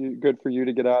good for you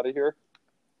to get out of here?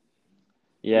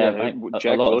 Yeah,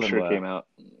 Jack Wilshere came out.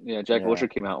 Yeah, Jack Wilshere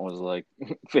came out and was like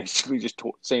basically just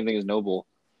same thing as Noble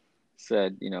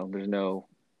said. There's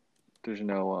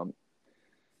no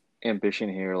ambition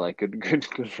here. Like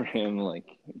good for him. Like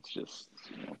it's just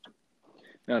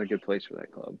not a good place for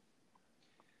that club.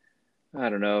 I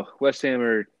don't know. West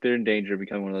Ham they're in danger of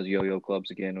becoming one of those yo-yo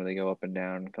clubs again, where they go up and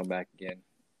down and come back again.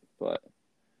 But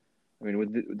I mean,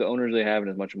 with the owners they have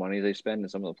and as much money as they spend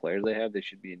and some of the players they have, they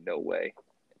should be in no way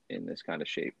in this kind of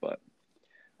shape. But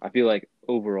I feel like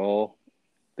overall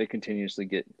they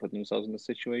continuously put themselves in this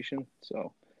situation.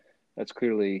 So that's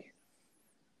clearly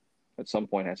at some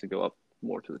point has to go up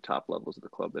more to the top levels of the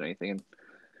club than anything. And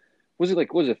was it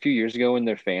a few years ago when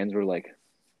their fans were like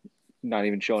not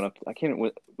even showing up? I can't.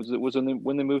 Was it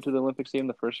when they moved to the Olympic Stadium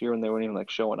the first year when they weren't even like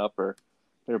showing up, or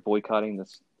they were boycotting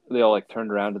this? They all like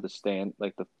turned around to the stand,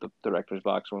 like the director's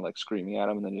box, and were like screaming at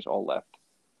them, and then just all left.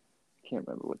 I can't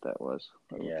remember what that was.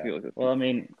 Well, I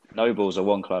mean, Noble's a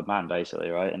one club man basically,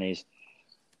 right? And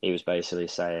he was basically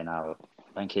saying how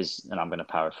I think and I'm going to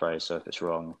paraphrase, so if it's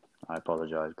wrong, I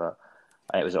apologise, but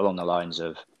it was along the lines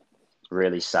of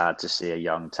really sad to see a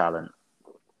young talent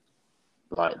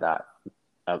like that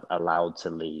allowed to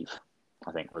leave.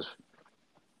 I think was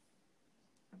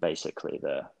basically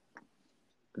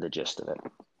the gist of it.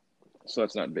 So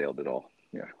it's not veiled at all.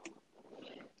 Yeah.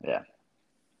 Yeah.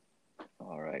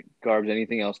 All right, Garbs.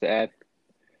 Anything else to add?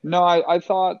 No, I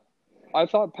thought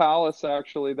Palace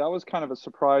actually, that was kind of a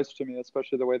surprise to me,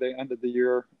 especially the way they ended the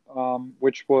year.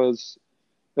 Which was,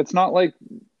 it's not like,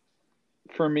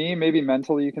 for me, maybe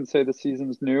mentally you can say the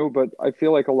season's new, but I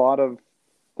feel like a lot of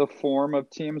the form of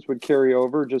teams would carry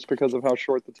over just because of how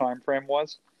short the time frame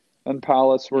was. And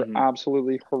Palace were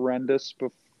absolutely horrendous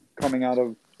coming out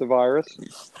of the virus.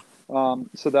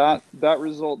 So that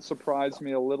result surprised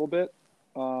me a little bit.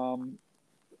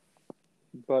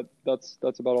 But that's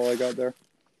about all I got there.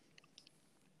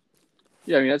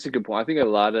 Yeah, I mean, that's a good point.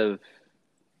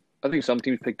 I think some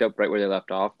teams picked up right where they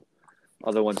left off.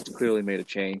 Other ones clearly made a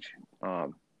change. I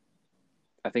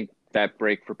think that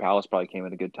break for Palace probably came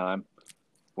at a good time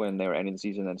when they were ending the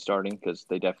season and starting, because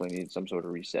they definitely needed some sort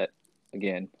of reset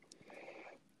again.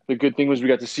 The good thing was we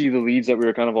got to see the leads that we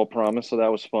were kind of all promised, so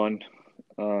that was fun.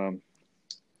 And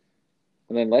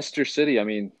then Leicester City, I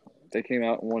mean, they came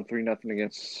out and won 3-0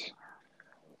 against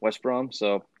West Brom.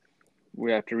 So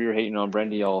we were hating on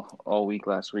Brendy all week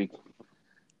last week.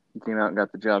 He came out and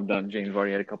got the job done. James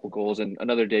Vardy had a couple goals, and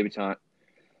another debutant.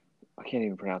 I can't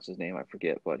even pronounce his name. I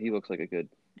forget, but he looks like a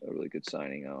really good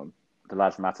signing. The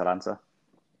lad from Atalanta.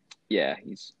 Yeah,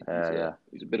 he's a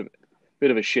bit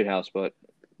of a shithouse, but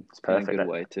it's perfect. In a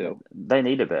good way too. They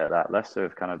need a bit of that. Leicester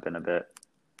have kind of been a bit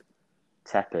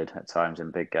tepid at times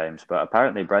in big games, but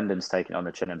apparently Brendan's taken on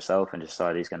the chin himself and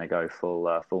decided he's going to go full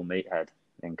meathead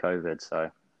in COVID. So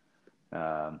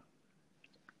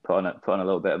put on a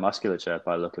little bit of musculature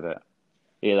by the look of it.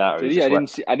 Either that, or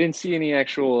I didn't see any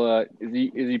actual. Is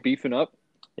he beefing up?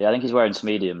 Yeah, I think he's wearing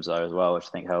mediums though as well, which I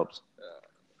think helps.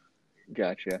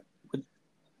 Gotcha.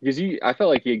 Because I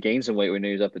felt like he had gained some weight when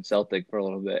he was up at Celtic for a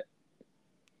little bit.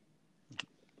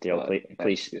 The old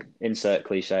insert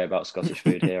cliche about Scottish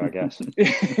food here, I guess.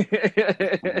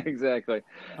 Exactly.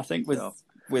 I think with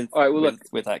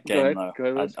that game,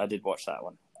 though, I did watch that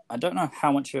one. I don't know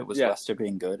how much of it was Leicester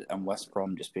being good and West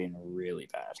Brom just being really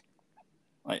bad.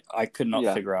 Like, I could not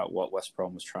figure out what West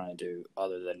Brom was trying to do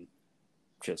other than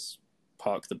just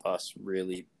park the bus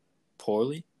really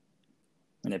poorly.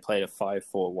 And they played a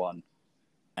 5-4-1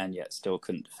 and yet still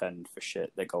couldn't defend for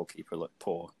shit. Their goalkeeper looked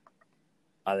poor.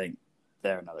 I think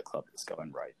they're another club that's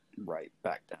going right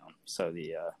back down. So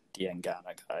the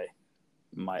Ngana guy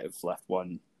might have left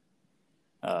one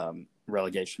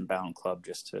relegation-bound club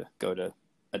just to go to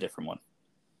a different one.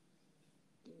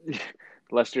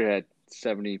 Leicester had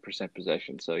 70%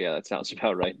 possession, so yeah, that sounds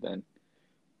about right then.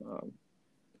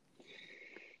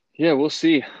 Yeah, we'll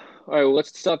see. All right, well,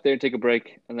 let's stop there and take a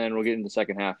break, and then we'll get into the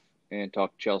second half and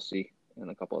talk Chelsea and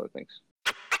a couple other things.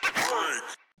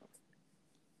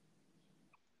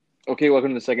 Okay, welcome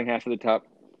to the second half of the Top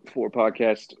 4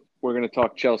 podcast. We're going to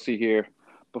talk Chelsea here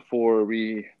before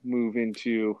we move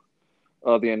into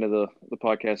the end of the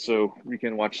podcast so we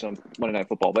can watch some Monday Night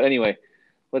Football. But anyway,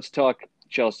 let's talk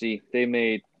Chelsea. They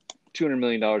made $200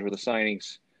 million worth of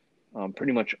signings.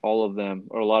 Pretty much all of them,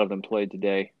 or a lot of them, played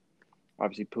today.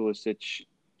 Obviously, Pulisic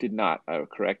did not.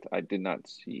 Correct? I did not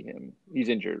see him. He's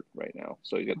injured right now,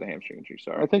 so he's got the hamstring injury.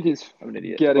 Sorry. I think I'm an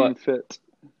idiot. Getting fit.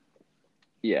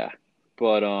 Yeah.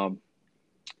 But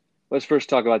let's first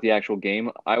talk about the actual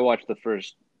game. I watched the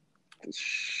first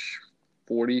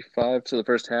 45, so the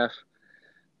first half.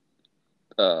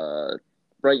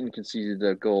 Brighton conceded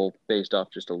a goal based off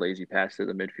just a lazy pass to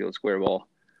the midfield square ball,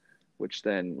 which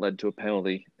then led to a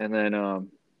penalty, and then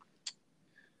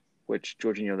which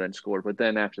Jorginho then scored. But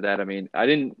then after that, I mean, I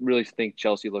didn't really think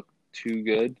Chelsea looked too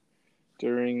good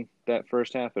during that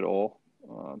first half at all.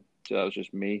 So that was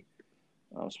just me,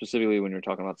 specifically when you're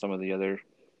talking about some of the other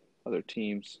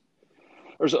teams.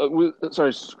 Talking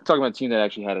about a team that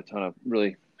actually had a ton of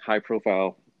really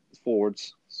high-profile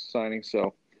forwards signing.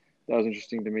 So that was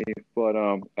interesting to me. But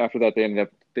after that, they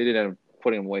did end up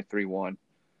putting them away 3-1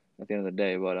 at the end of the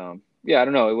day. But yeah, I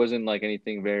don't know. It wasn't like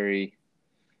anything very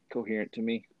coherent to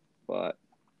me. But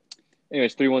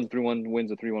anyways, 3-1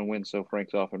 wins a 3-1 win. So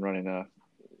Frank's off and running.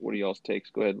 What are y'all's takes?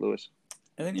 Go ahead, Lewis.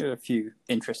 I think there were a few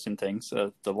interesting things.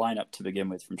 The lineup to begin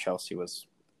with from Chelsea was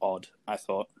odd, I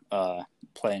thought.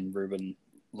 Playing Ruben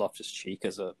Loftus-Cheek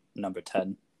as a number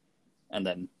 10, and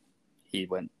then he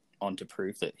went on to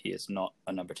prove that he is not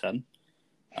a number 10.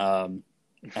 And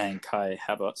Kai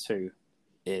Havertz, who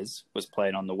was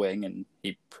playing on the wing, and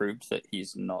he proved that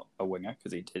he's not a winger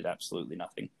because he did absolutely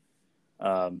nothing.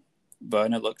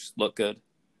 Werner looked good.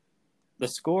 The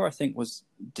score, I think, was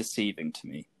deceiving to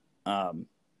me.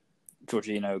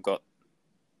 Jorginho got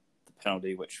the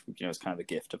penalty, which is kind of a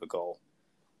gift of a goal.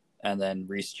 And then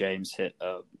Reece James hit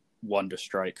a wonder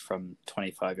strike from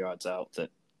 25 yards out that,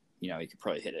 he could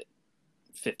probably hit it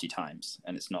 50 times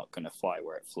and it's not going to fly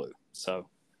where it flew. So,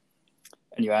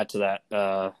 and you add to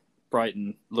that,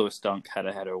 Brighton, Lewis Dunk had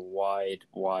a header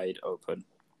wide open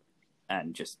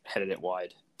and just headed it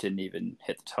wide. Didn't even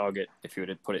hit the target. If you would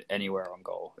have put it anywhere on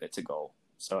goal, it's a goal.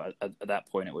 So at that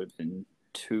point, it would have been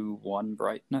 2-1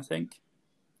 Brighton, I think.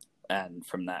 And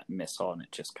from that miss on,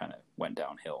 it just kind of went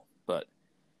downhill. But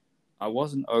I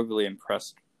wasn't overly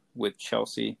impressed with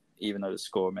Chelsea, even though the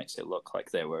score makes it look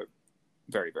like they were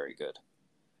very, very good.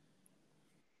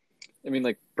 I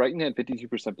mean, Brighton had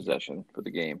 52% possession for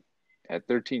the game, had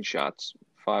 13 shots,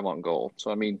 5 on goal.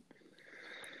 So, I mean,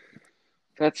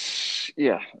 from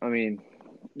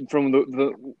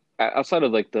the outside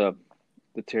of the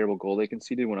terrible goal they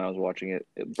conceded when I was watching it,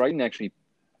 Brighton actually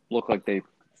looked like they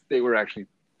were actually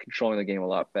controlling the game a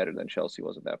lot better than Chelsea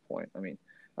was at that point. I mean,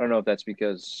 I don't know if that's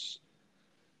because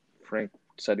Frank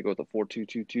decided to go with the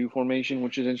 4-2-2-2 formation,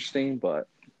 which is interesting, but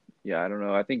yeah, I don't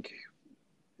know. I think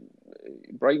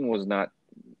Brighton was not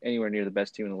anywhere near the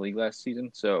best team in the league last season,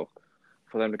 so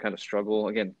for them to kind of struggle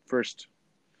again, first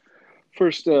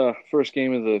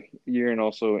game of the year, and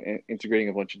also integrating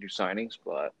a bunch of new signings,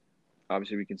 but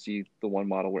obviously we can see the one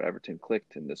model where Everton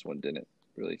clicked, and this one didn't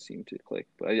really seem to click.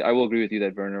 But I will agree with you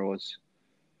that Werner was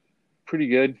pretty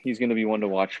good. He's going to be one to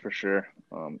watch for sure.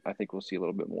 I think we'll see a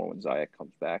little bit more when Ziyech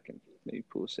comes back and maybe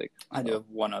Pulisic. I do have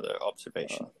one other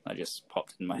observation. I just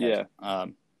popped in my head. Yeah.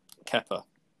 Kepa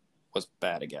was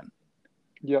bad again.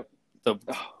 Yep.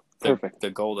 Perfect. The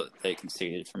goal that they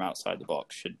conceded from outside the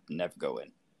box should never go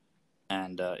in.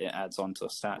 And it adds on to the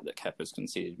stat that Kepa's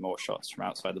conceded more shots from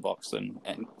outside the box than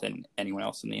anyone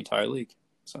else in the entire league.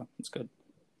 So it's good.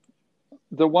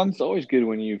 It's always good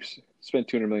when you've spent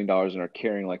 $200 million and are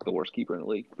carrying the worst keeper in the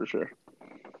league, for sure.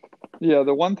 Yeah,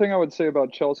 the one thing I would say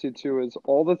about Chelsea, too, is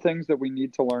all the things that we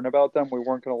need to learn about them, we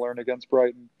weren't going to learn against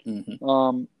Brighton.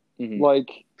 Mm-hmm.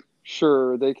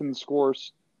 Sure, they can score.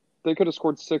 They could have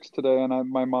scored 6 today, and in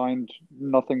my mind,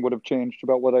 nothing would have changed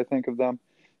about what I think of them,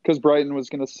 because Brighton was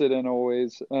going to sit in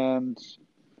always. And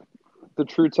the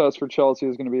true test for Chelsea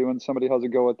is going to be when somebody has a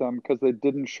go at them, because they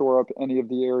didn't shore up any of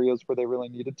the areas where they really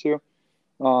needed to.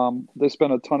 They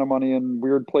spent a ton of money in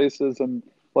weird places, and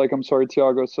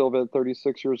Thiago Silva at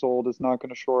 36 years old is not going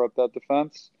to shore up that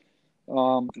defense.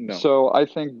 No. So I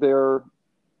think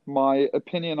my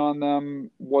opinion on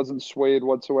them wasn't swayed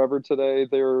whatsoever today.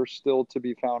 They're still to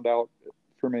be found out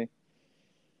for me.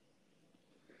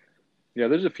 Yeah,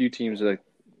 there's a few teams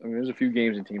there's a few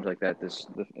games and teams like that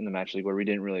in the match league where we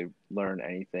didn't really learn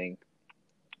anything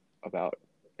about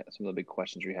some of the big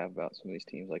questions we have about some of these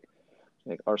teams. Like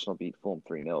Arsenal beat Fulham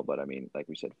 3-0, but I mean, like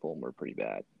we said, Fulham were pretty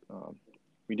bad.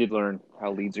 We did learn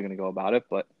how Leeds are going to go about it,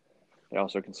 but they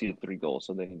also conceded 3 goals,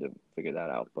 so they need to figure that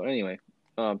out. But anyway,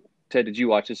 Ted, did you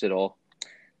watch this at all?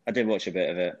 I did watch a bit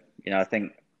of it. I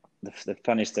think the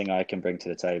funniest thing I can bring to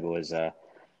the table is a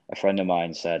friend of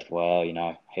mine said, well,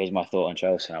 here's my thought on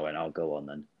Chelsea. And I went, oh, go on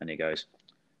then. And he goes,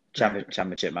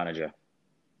 championship manager.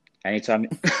 Anytime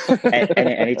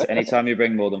you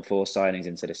bring more than 4 signings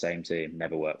into the same team,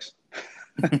 never works.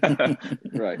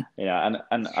 Right.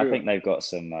 And I think they've got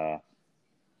some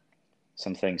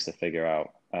things to figure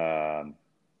out.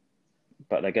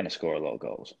 But they're going to score a lot of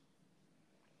goals.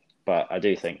 But I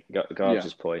do think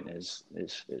Garbs' point is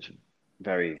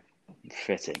very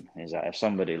fitting. Is that if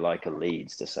somebody like a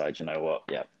Leeds decides, you know what,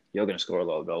 yeah, you're going to score a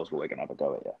lot of goals, but we're going to have a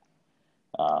go at you.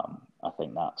 I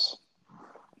think that's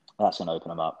going to open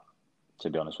them up, to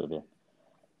be honest with you.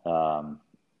 And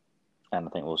I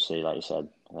think we'll see, like you said.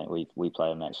 I think we play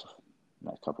them next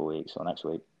couple of weeks or next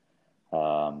week,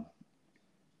 and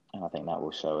I think that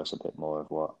will show us a bit more of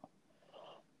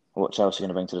what Chelsea are going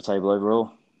to bring to the table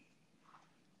overall.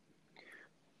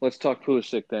 Let's talk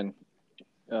Pulisic then.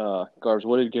 Garbs,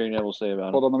 what did Gary Neville say about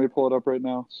him? Hold on, let me pull it up right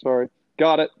now. Sorry.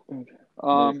 Got it.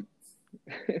 And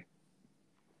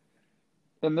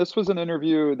this was an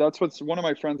interview. That's what one of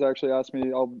my friends actually asked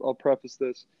me. I'll preface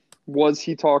this. Was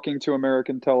he talking to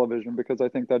American television? Because I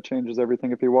think that changes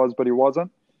everything if he was, but he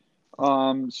wasn't.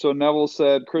 So Neville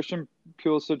said, Christian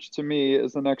Pulisic to me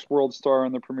is the next world star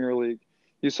in the Premier League.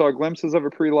 You saw glimpses of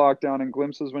it pre-lockdown and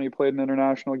glimpses when he played an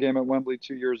international game at Wembley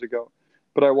 2 years ago.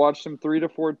 But I watched him 3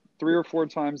 or 4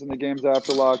 times in the games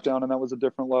after lockdown, and that was a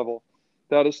different level.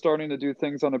 That is starting to do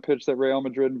things on a pitch that Real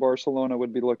Madrid and Barcelona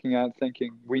would be looking at,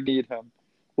 thinking, we need him,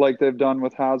 like they've done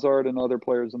with Hazard and other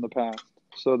players in the past.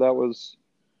 So that was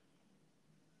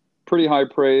pretty high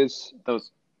praise. That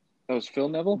was Phil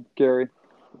Neville? Gary.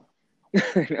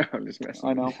 No, I'm just messing.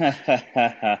 I know.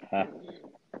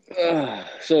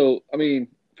 So, I mean,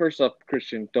 first off,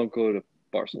 Christian, don't go to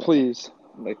Barcelona. Please.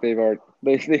 Like they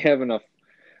have enough.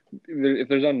 If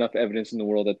there's not enough evidence in the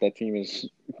world that team is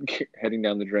heading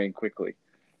down the drain quickly,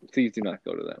 please do not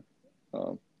go to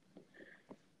them.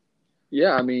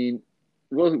 Yeah, I mean,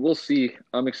 we'll see.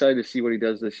 I'm excited to see what he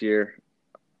does this year.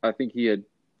 I think he had,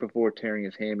 before tearing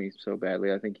his hammy so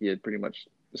badly, I think he had pretty much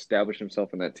established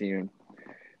himself in that team and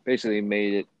basically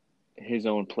made it his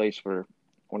own place for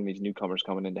one of these newcomers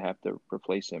coming in to have to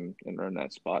replace him and earn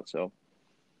that spot. So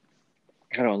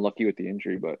kind of unlucky with the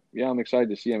injury, but yeah, I'm excited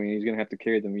to see. I mean, he's going to have to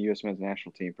carry the U.S. men's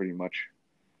national team pretty much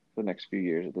for the next few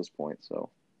years at this point. So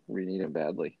we need him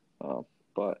badly.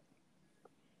 But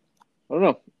I don't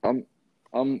know.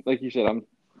 I'm like you said,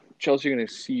 Chelsea are going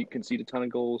to concede a ton of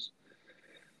goals.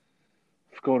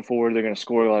 Going forward, they're going to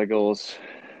score a lot of goals.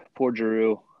 Poor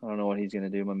Giroud. I don't know what he's going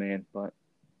to do, my man. But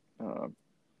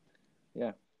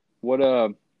yeah. What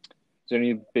is there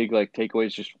any big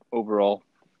takeaways just overall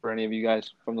for any of you guys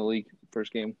from the league?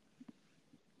 First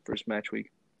match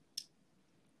week.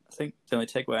 I think the only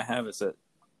takeaway I have is that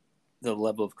the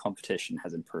level of competition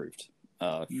has improved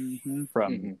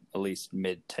from at least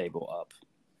mid-table up.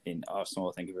 In Arsenal,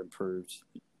 I think have improved.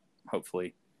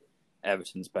 Hopefully,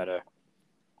 Everton's better.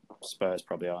 Spurs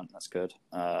probably aren't. That's good.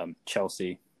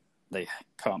 Chelsea, they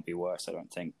can't be worse, I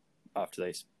don't think, after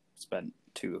they spent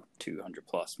 200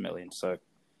 plus million. So,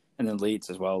 and then Leeds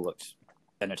as well looked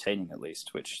entertaining at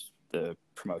least, which the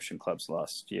promotion clubs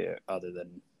last year, other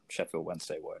than Sheffield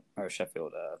Wednesday weren't, or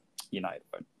Sheffield United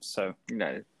weren't. So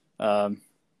United.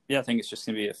 Yeah, I think it's just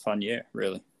going to be a fun year,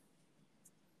 really.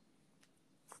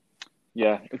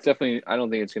 Yeah, it's definitely. I don't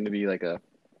think it's going to be like a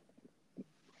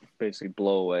basically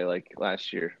blow away like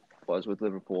last year was with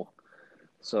Liverpool.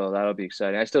 So that'll be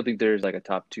exciting. I still think there's like a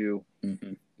top 2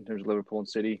 in terms of Liverpool and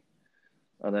City,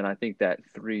 and then I think that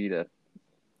 3 to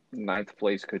 9th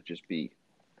place could just be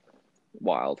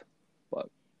wild, but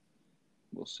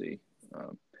we'll see.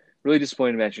 Really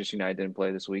disappointed Manchester United didn't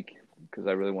play this week because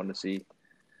I really wanted to see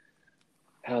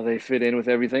how they fit in with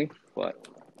everything, but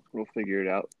we'll figure it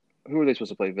out. Who were they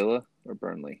supposed to play, Villa or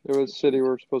Burnley? It was City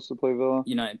were supposed to play Villa.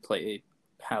 United play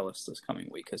Palace this coming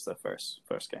week as their first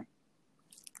game.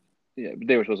 Yeah, but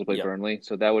they were supposed to play Burnley,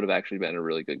 so that would have actually been a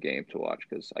really good game to watch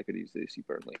because I could easily see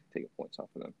Burnley taking points off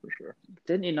of them for sure.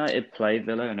 Didn't United play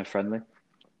Villa in a friendly?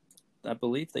 I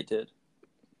believe they did.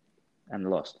 And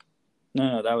lost.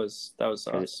 No, that was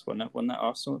us. Wasn't that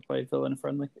Arsenal that played Villa in a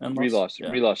friendly? And lost.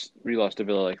 We lost to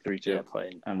Villa 3-2. Yeah,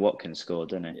 playing. And Watkins scored,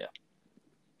 didn't he? Yeah.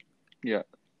 Yeah,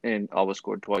 and Alba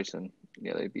scored twice, and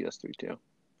yeah, they beat us 3-2.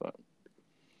 But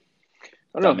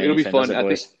I don't know. It'll be fun. I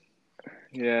think.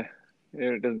 Yeah,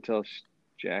 it doesn't tell us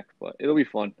jack, but it'll be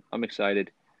fun. I'm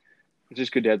excited. It's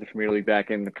just good to have the Premier League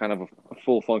back in kind of a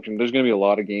full function. There's going to be a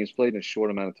lot of games played in a short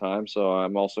amount of time, so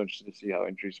I'm also interested to see how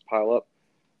injuries pile up.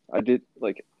 I did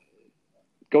like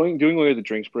doing away with the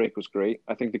drinks break was great.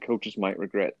 I think the coaches might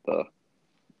regret the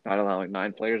not allowing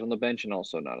 9 players on the bench and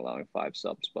also not allowing 5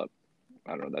 subs, but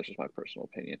I don't know. That's just my personal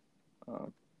opinion.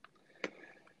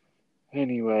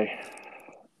 Anyway,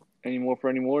 any more?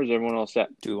 Is everyone all set?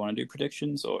 Do we want to do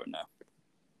predictions or no?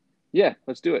 Yeah,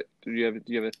 let's do it. Do you have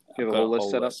a whole list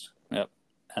set up? Yep.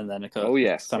 And then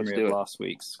a summary of it. last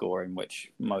week's scoring,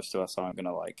 which most of us aren't going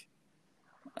to like.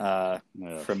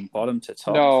 From bottom to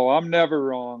top. No, I'm never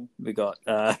wrong. We got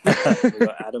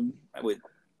Adam with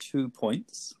 2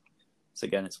 points. So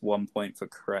again, it's 1 point for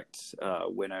correct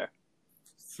winner,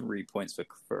 3 points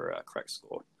for correct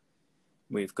score.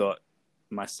 We've got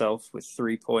myself with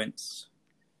 3 points,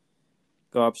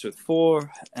 Garbs with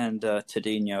 4, and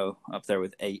Tadinho up there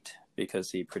with 8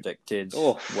 because he predicted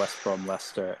West Brom,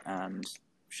 Leicester, and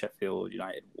Sheffield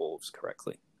United Wolves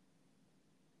correctly.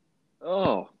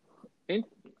 Oh,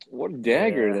 what a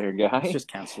dagger there, guy! Let's just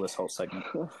cancel this whole segment.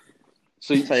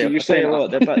 So you're saying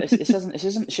what? But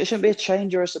it shouldn't be a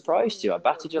change or a surprise to you. I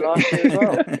batted you last year as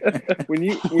well. when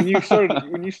you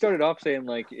started off saying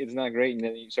like it's not great, and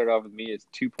then you started off with me as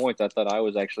 2 points, I thought I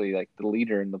was actually like the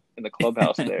leader in the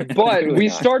clubhouse there. But we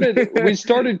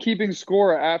started keeping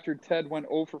score after Ted went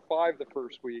 0 for 5 the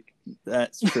first week.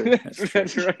 That's true.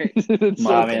 That's right.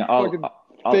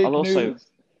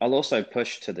 I'll also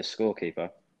push to the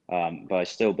scorekeeper, but I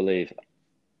still believe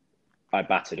I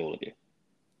batted all of you.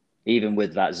 Even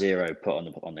with that 0 put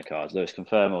on the cards, Lewis,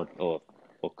 confirm or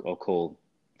call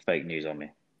fake news on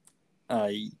me.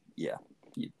 Yeah,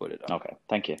 you put it on. Okay,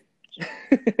 thank you.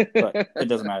 But it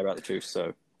doesn't matter about the truth,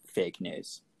 so fake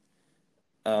news.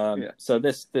 So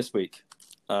this week,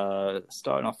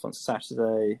 starting off on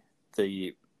Saturday,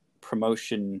 the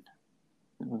promotion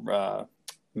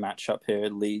matchup here,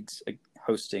 Leeds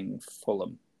hosting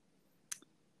Fulham.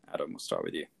 Adam, we'll start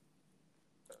with you.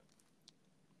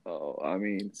 Oh, I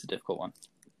mean, it's a difficult one.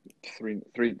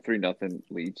 3-0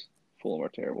 Leeds. Fulham are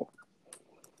terrible.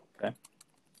 Okay,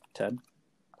 Ted.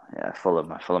 Yeah,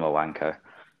 Fulham are wanko.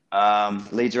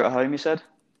 Leeds are at home, you said?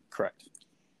 Correct.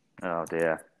 Oh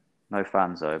dear, no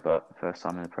fans though. But first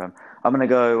time in the Prem. I'm gonna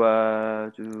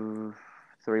go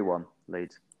 3-1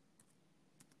 Leeds.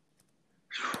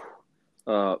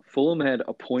 Fulham had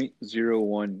a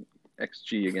 .01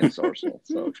 XG against Arsenal,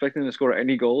 so expecting to score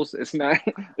any goals, it's not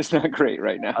great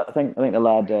right now. I think the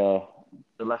lad, the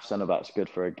left centre back's good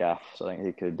for a gaff, so I think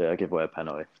he could give away a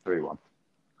penalty. 3-1.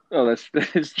 Oh,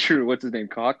 that is true. What's his name,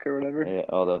 Koch or whatever?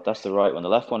 Yeah, that's the right one. The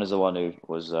left one is the one who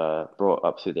was brought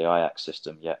up through the Ajax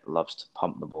system, yet loves to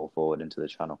pump the ball forward into the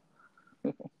channel.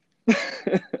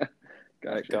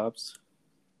 Gotcha. Garbs.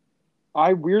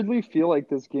 I weirdly feel like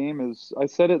this game is. I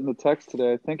said it in the text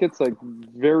today. I think it's like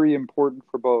very important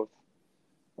for both.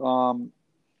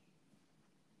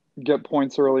 Get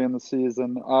points early in the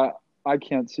season. I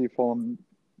can't see Fulham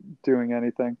doing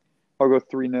anything. I'll go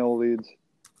 3-0 Leeds.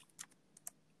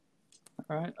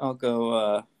 All right, I'll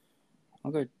go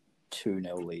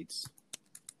 2-0 Leeds.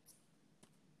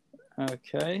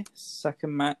 Okay,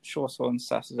 second match also on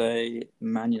Saturday,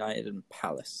 Man United and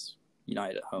Palace.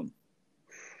 United at home.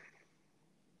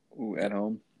 Ooh, at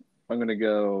home. I'm going to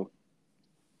go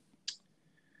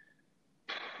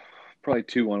probably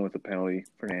 2-1 with a penalty.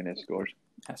 Fernandez scores.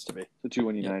 Has to be. So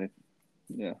 2-1 United.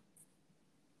 Yeah.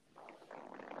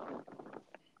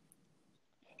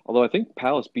 Although I think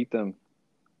Palace beat them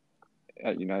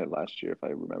at United last year, if I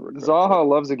remember correctly. Zaha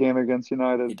loves a game against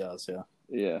United. He does, yeah.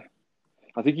 Yeah.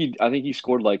 I think he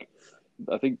scored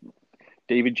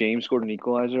David James scored an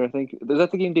equalizer, I think. Is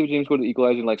that the game David James scored an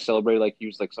equalizer and celebrated like he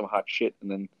was like some hot shit,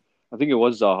 and then I think it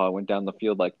was Zaha went down the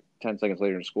field like 10 seconds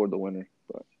later and scored the winner.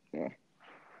 But yeah.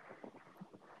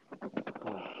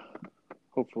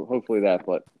 Hopefully that,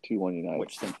 but 2-1 United.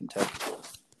 Which thinking, Ted?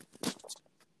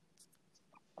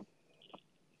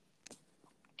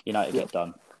 United get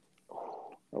done.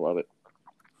 I love it.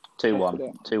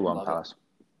 2-1 Palace.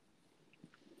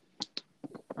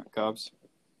 Garbs.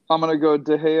 I'm gonna go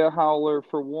De Gea Howler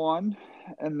for 1,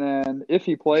 and then if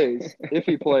he plays,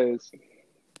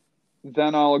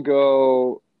 then I'll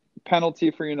go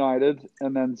penalty for United,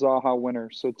 and then Zaha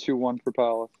winner. So 2-1 for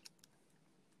Palace.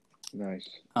 Nice.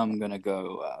 I'm gonna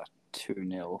go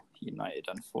 2-0 United.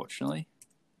 Unfortunately.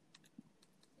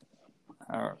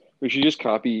 We should just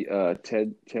copy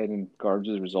Ted and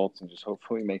Garbs' results and just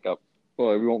hopefully make up.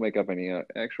 Well, we won't make up any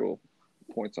actual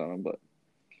points on him, but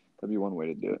that'd be one way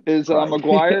to do it. Is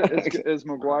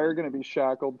Maguire going to be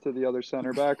shackled to the other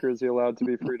center back, or is he allowed to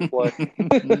be free to play?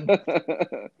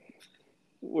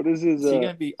 What is his? Is he going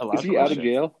to be allowed? Is he out of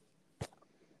jail?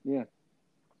 Yeah.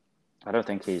 I don't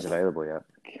think he's available yet.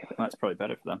 That's probably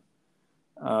better for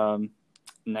them.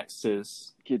 Next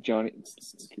is Get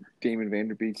Damon Van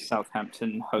Der Beek.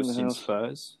 Southampton hosting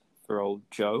Spurs for old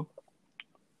Joe.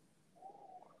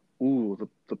 Ooh,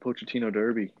 the Pochettino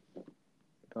Derby.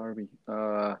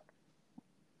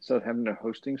 Southampton are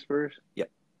hosting Spurs? Yep.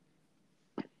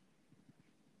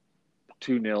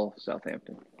 2-0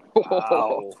 Southampton.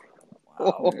 Wow.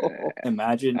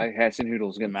 Imagine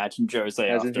Hasenhutl's gonna imagine Jose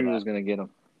Hasenhutl's gonna get him.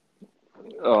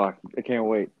 Oh, I can't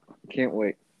wait.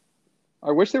 I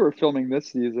wish they were filming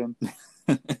this season.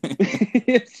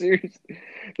 Yeah, seriously.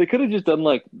 They could have just done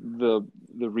like the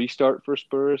restart for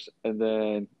Spurs and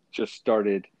then just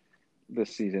started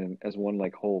this season as one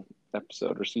like whole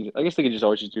episode or season. I guess they could just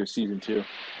always just do a season 2. All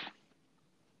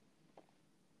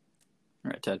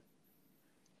right, Ted.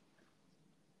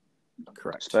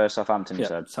 Correct. Spurs, Southampton, you Yeah,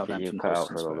 said. Southampton You cut out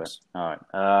hosting for a little bit. Spurs. All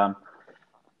right.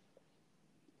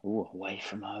 Away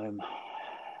from home.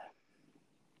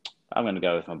 I'm going to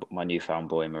go with my newfound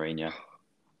boy, Mourinho.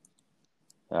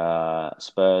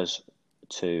 Spurs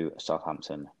 2,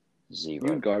 Southampton 0. You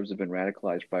and Garbs have been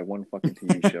radicalized by one fucking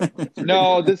TV show.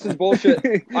 No, this is bullshit.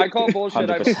 I call bullshit.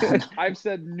 100%. I've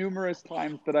said numerous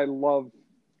times that I love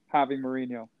having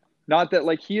Mourinho. Not that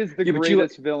like he is the Yeah, but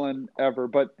greatest villain ever,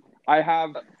 but I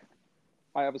have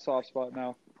a soft spot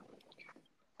now.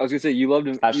 I was gonna say you loved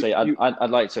him. Actually, I'd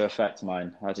like to affect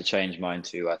mine. I had to change mine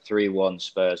to 3-1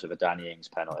 Spurs with a Danny Ings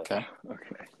penalty. Okay.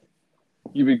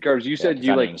 Garbs, you said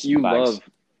you defending like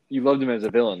you loved him as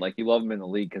a villain. Like you love him in the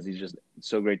league because he's just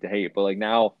so great to hate. But like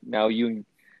now you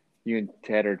and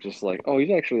Ted are just like, oh,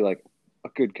 he's actually like a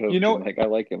good coach. You know, and, like I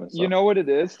like him. And stuff. You know what it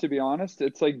is, to be honest?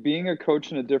 It's like being a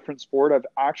coach in a different sport. I've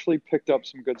actually picked up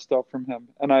some good stuff from him.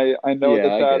 And I know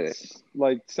that's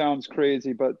like sounds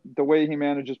crazy, but the way he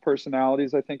manages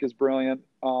personalities, I think is brilliant.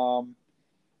 And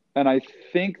I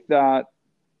think that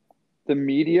the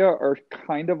media are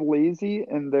kind of lazy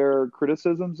in their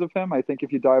criticisms of him. I think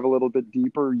if you dive a little bit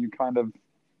deeper, you kind of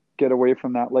get away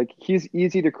from that. Like he's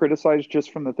easy to criticize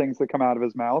just from the things that come out of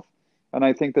his mouth. And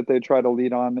I think that they try to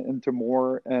lead on into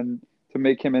more and to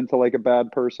make him into like a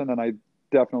bad person. And I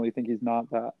definitely think he's not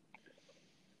that.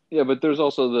 Yeah, but there's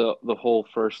also the whole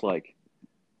first like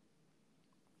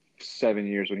 7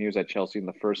 years when he was at Chelsea in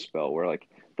the first spell where like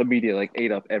the media like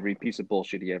ate up every piece of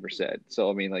bullshit he ever said. So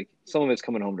I mean like some of it's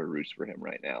coming home to roost for him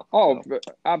right now. Oh, so.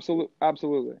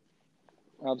 absolutely.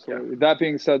 Yeah. That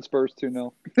being said, Spurs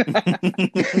 2-0.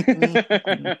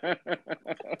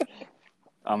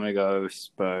 I'm going to go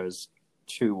Spurs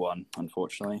 2-1,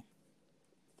 unfortunately. I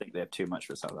think they have too much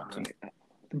for Southampton.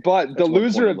 But the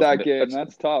loser of that game,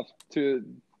 that's tough.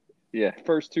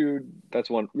 First two. That's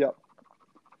one. Yep.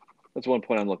 That's one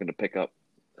point I'm looking to pick up.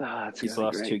 These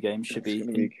last two games should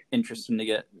be interesting to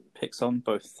get picks on.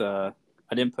 Both. I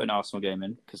didn't put an Arsenal game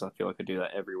in because I feel like I do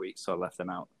that every week, so I left them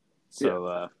out.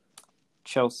 So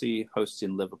Chelsea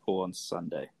hosting Liverpool on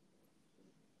Sunday.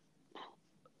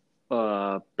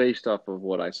 Based off of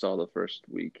what I saw the first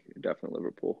week, definitely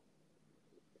Liverpool.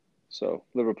 So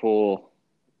Liverpool,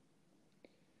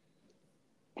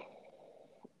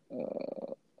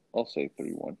 I'll say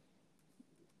 3-1. All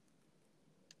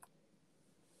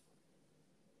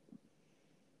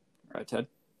right, Ted.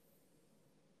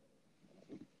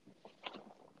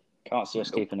 Can't see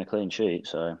us keeping a clean sheet,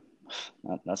 so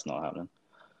that's not happening.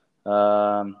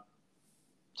 2-1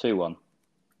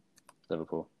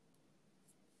 Liverpool.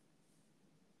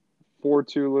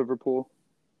 4-2 Liverpool.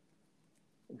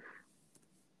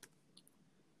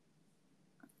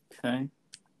 Okay.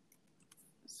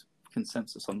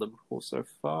 Consensus on Liverpool so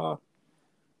far.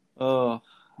 I'll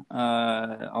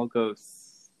go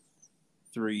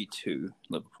 3-2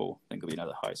 Liverpool. I think it'll be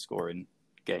another high-scoring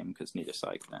game because neither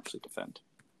side can actually defend.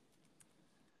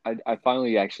 I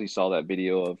finally actually saw that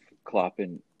video of Klopp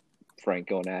and Frank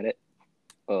going at it,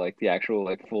 like the actual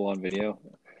like full-on video.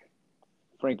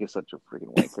 Frank is such a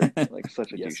freaking wanker, like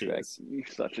such a douchebag.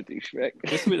 He's such a douchebag.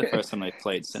 This will be the first time they've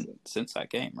played since that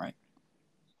game, right?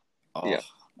 Oh, yeah.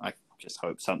 I just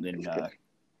hope something,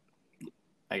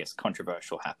 I guess,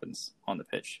 controversial happens on the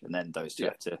pitch, and then those two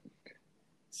have to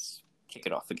kick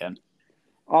it off again.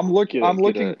 I'm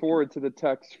looking forward to the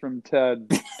text from Ted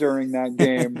during that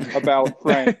game about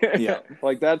Frank.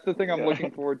 Like that's the thing I'm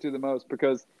looking forward to the most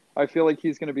because I feel like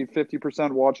he's going to be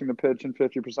 50% watching the pitch and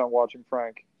 50% watching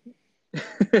Frank.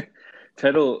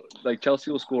 Ted will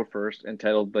Chelsea will score first, and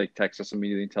Ted will text us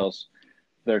immediately and tell us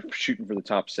they're shooting for the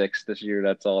top 6 this year.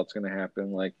 That's all that's going to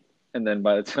happen. Like, and then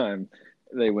by the time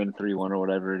they win 3-1 or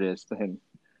whatever it is, then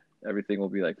everything will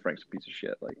be like Frank's a piece of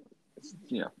shit. Like,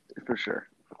 for sure.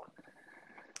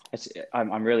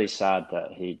 I'm really sad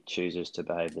that he chooses to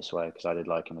behave this way because I did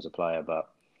like him as a player, but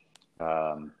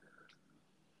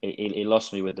he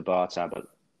lost me with the bar tab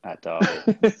at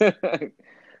Derby.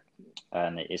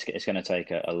 And it's going to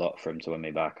take a lot for him to win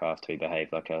me back after he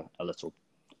behaved like a little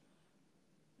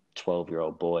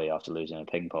 12-year-old boy after losing a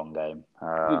ping pong game.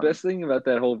 The best thing about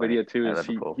that whole video too is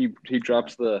he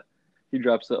drops the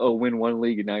win one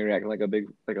league and now you're acting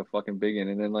like a fucking bigot,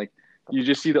 and then like you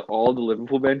just see all the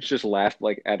Liverpool bench just laugh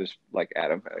like at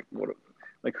him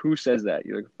like who says that?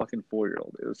 You're like a fucking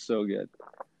 4-year-old. It was so good.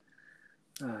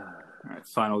 All right,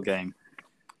 final game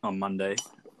on Monday.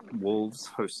 Wolves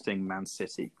hosting Man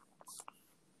City.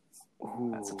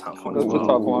 Ooh, that's a tough one. That's a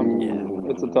tough one.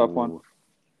 Yeah, it's a tough one.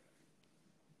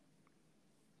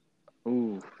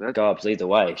 Ooh, Garbs lead the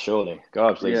way, surely.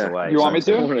 Garbs leads the way. You want me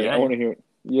to? I want to hear it.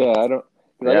 Yeah, I don't.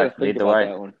 I gotta think lead the about way.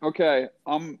 that one. Okay,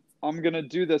 I'm gonna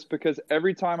do this because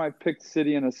every time I've picked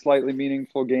City in a slightly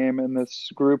meaningful game in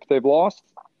this group, they've lost.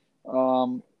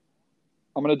 I'm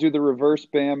gonna do the reverse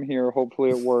BAM here. Hopefully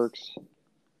it works,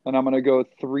 and I'm gonna go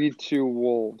 3-2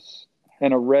 Wolves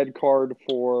and a red card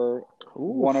for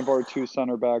one of our 2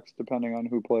 center backs, depending on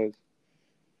who plays.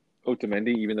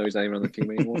 Otamendi, even though he's not even on the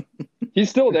team anymore. He's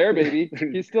still there, baby.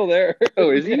 He's still there. Oh,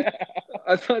 is he? Yeah.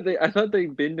 I thought they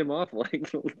binned him off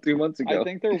like 2 months ago. I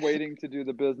think they're waiting to do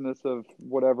the business of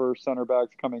whatever center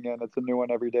back's coming in. It's a new one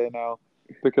every day now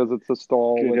because it's a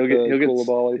stall. Dude, with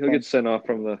he'll get sent off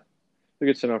from the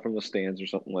stands or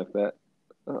something like that.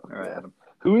 Oh, All right, Adam.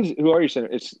 Who are you center?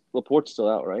 It's Laporte's still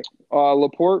out, right?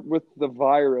 Laporte with the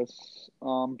virus,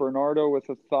 Bernardo with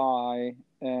a thigh,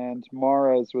 and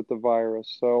Mahrez with the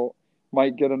virus. So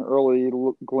might get an early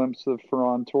glimpse of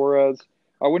Ferran Torres.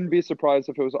 I wouldn't be surprised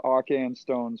if it was Ake and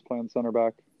Stones playing center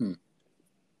back.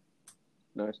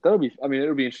 Nice. It'll be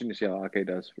interesting to see how Ake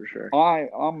does for sure.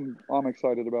 I'm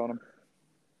excited about him.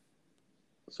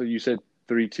 So you said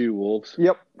 3-2 Wolves?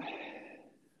 Yep.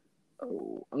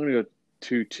 Oh, I'm gonna go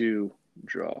 2-2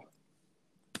 draw.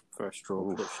 First draw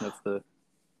prediction of the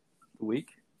week.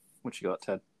 What you got,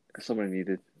 Ted? Somebody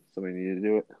needed to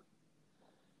do it.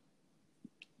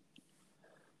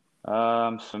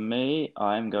 For me,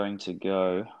 I'm going to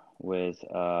go with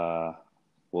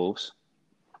Wolves.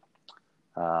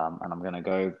 And I'm going to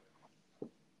go.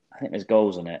 I think there's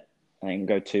goals in it. I think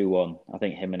go 2-1. I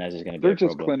think Jimenez is going to be. They're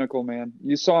just clinical, man.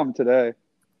 You saw them today.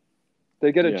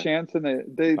 They get a chance and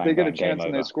they get a chance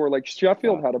and they score. Like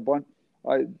Sheffield had a bunch.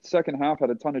 Second half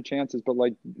had a ton of chances, but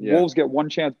Wolves get one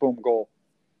chance, boom, goal.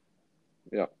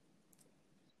 Yeah.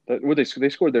 They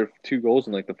scored their 2 goals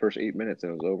in the first 8 minutes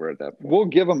and it was over at that point. We'll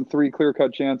give them 3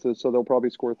 clear-cut chances, so they'll probably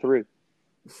score 3.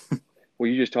 Well,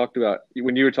 you just talked about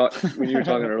when you were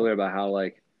talking earlier about how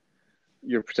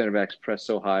your center backs press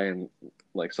so high and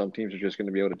some teams are just going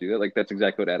to be able to do that. That's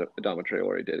exactly what Adama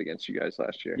Traore did against you guys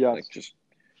last year. Yeah,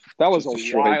 that was a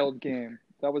wild game.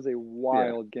 That was a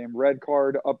wild game. Red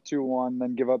card up 2-1,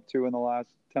 then give up 2 in the last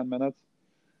 10 minutes.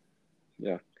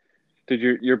 Yeah.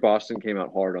 Dude, your Boston came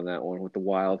out hard on that one with the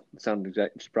wild. It sounded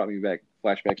exact. Just brought me back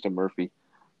flashbacks to Murphy.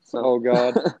 So, oh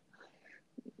God,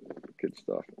 good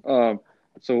stuff.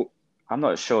 So I'm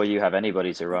not sure you have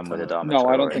anybody to run with Adama. No,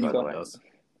 I don't think so.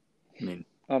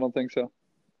 I don't think so.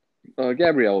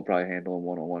 Gabriel will probably handle him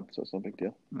one-on-one, so it's no big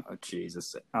deal. Oh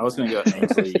Jesus! I was going to go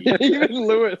Ainsley. Even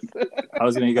Lewis. I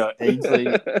was going to go Ainsley.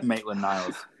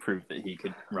 Maitland-Niles proved that he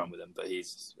could run with him, but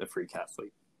he's a freak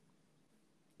athlete.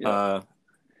 Yeah.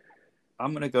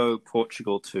 I'm going to go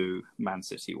Portugal 2, Man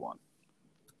City 1.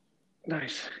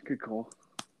 Nice. Good call.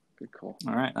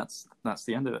 All right, that's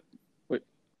the end of it. Wait,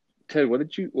 Ted, what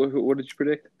did you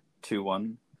predict?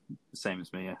 2-1, same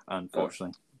as me,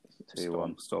 unfortunately.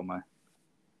 2-1. Stole my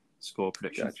score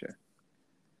prediction. Gotcha.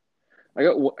 I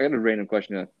got a random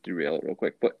question to derail it real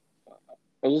quick, but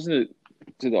I was listening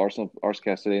to the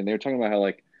Arscast today, and they were talking about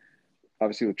how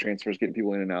obviously with transfers getting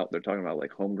people in and out, they're talking about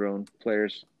homegrown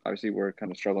players. Obviously, we're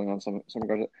kind of struggling on some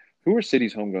regards. Who are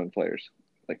City's homegrown players?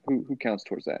 Who counts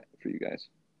towards that for you guys?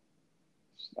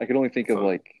 I could only think of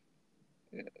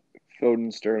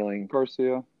Foden, Sterling,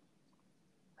 Garcia. I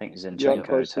think Zinchenko. Yeah,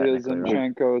 Garcia,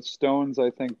 Zinchenko, right? Stones.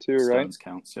 I think too, Stones right? Stones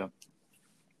counts. Yeah.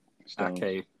 Stones.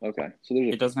 Okay. So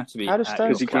there's it doesn't have to be. How does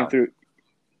Stones he came through?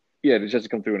 Yeah, it just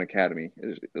come through an academy.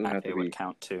 It doesn't have to be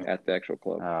count too at the actual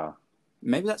club. Oh.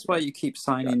 Maybe that's why you keep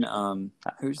signing.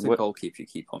 Who's the goalkeeper you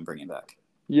keep on bringing back?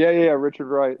 Yeah, Richard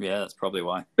Wright. Yeah, that's probably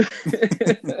why.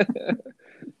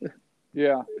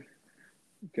 Yeah.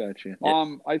 Gotcha.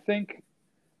 I think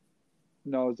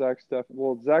No, Zach Steffen.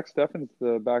 Well, Zach Steffen's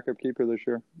the backup keeper this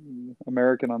year.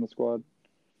 American on the squad.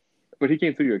 But he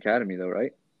came through your academy, though,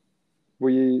 right?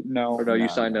 No. Or no, you No,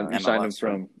 signed him. no, You signed him MLS,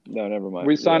 from. No, never mind.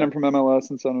 We signed him from MLS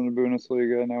and sent him to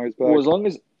Bundesliga. Now he's back. Well, as long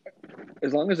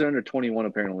as they're under 21,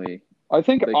 apparently. I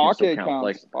think they can still Ake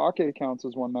counts. counts. Ake counts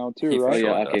as one now too, He for right? Oh sure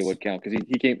yeah, does. Ake would count because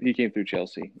he came through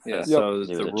Chelsea. Yeah. So He was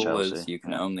the at rule is Chelsea. you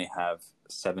can only have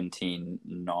 17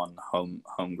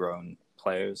 homegrown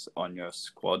players on your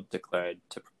squad declared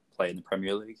to play in the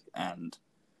Premier League, and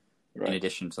in Right.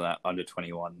 addition to that, under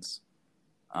 21s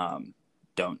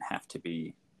don't have to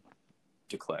be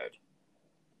declared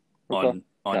Okay.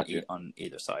 Gotcha. on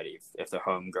either side if they're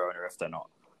homegrown or if they're not.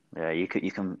 Yeah, you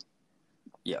can.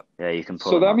 Yeah. Yeah, you can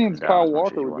pull. So them that up means and down Kyle as much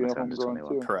Walker as you would want be a to under homegrown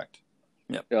 21. too. Correct.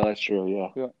 Yeah, that's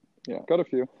true. Yeah. Got a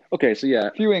few. Okay, so yeah,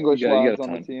 English you got lads a on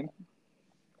the ton. team.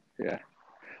 Yeah.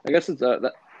 I guess it's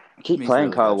that. Keep He's playing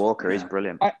really Kyle good. Walker. He's Yeah.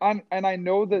 brilliant. I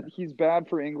know that he's bad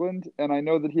for England, and I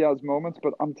know that he has moments,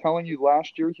 but I'm telling you,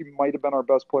 last year he might have been our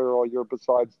best player all year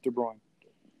besides De Bruyne.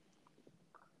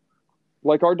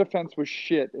 Like, our defense was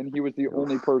shit, and he was the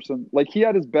only person. Like, he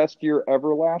had his best year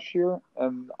ever last year,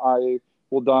 and I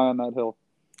will die on that hill.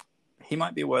 He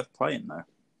might be worth playing though.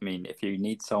 I mean, if you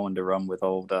need someone to run with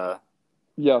old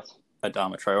Yes.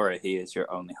 Adama Traore, he is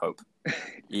your only hope.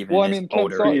 Even Well, I in his mean,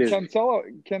 older age.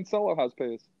 Cancelo has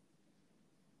pace,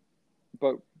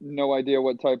 but no idea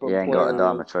what type of You ain't player. got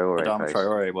Adama Traore. Adama pace.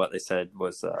 Traore, what they said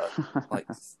was like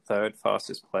third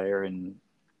fastest player in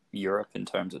Europe in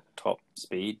terms of top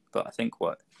speed. But I think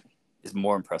what is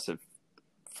more impressive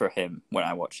for him when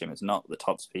I watch him is not the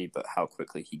top speed, but how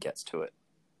quickly he gets to it.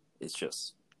 It's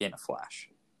just in a flash.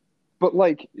 But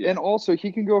like, Yeah. and also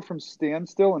he can go from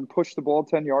standstill and push the ball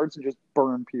 10 yards and just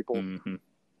burn people. Mm-hmm.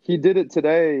 He did it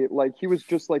today. Like, he was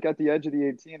just like at the edge of the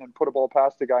 18 and put a ball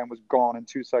past the guy and was gone in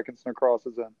 2 seconds and across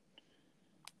his end.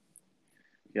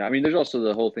 Yeah, I mean, there's also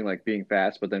the whole thing like being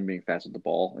fast, but then being fast with the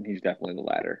ball, and he's definitely the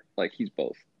latter. Like he's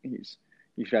both. He's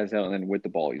fast out, and then with the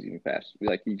ball, he's even fast.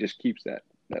 Like he just keeps that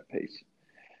pace.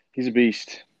 He's a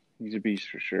beast. He's a beast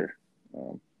for sure.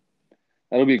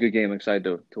 That'll be a good game. I'm excited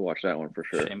to watch that one for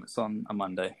sure. Shame it's on a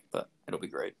Monday, but it'll be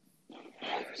great.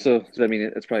 So does that mean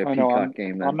it's probably a I know, Peacock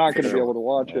game then? I'm not going to for be sure. able to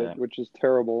watch Yeah. it, which is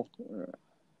terrible.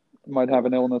 Might have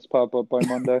an illness pop up by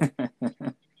Monday.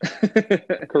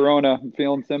 Corona, I'm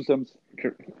feeling symptoms.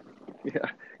 Yeah,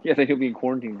 I think he'll be in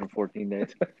quarantine for 14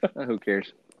 days. Who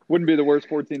cares? Wouldn't be the worst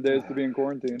 14 days to be in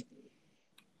quarantine.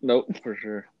 Nope, for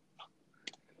sure.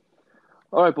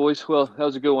 All right, boys. Well, that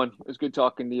was a good one. It was good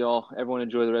talking to y'all. Everyone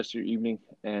enjoy the rest of your evening,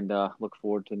 and look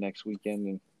forward to next weekend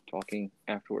and talking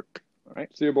afterward. All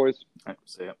right. See you, boys. All right,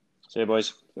 see ya. See you,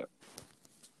 boys. Yeah.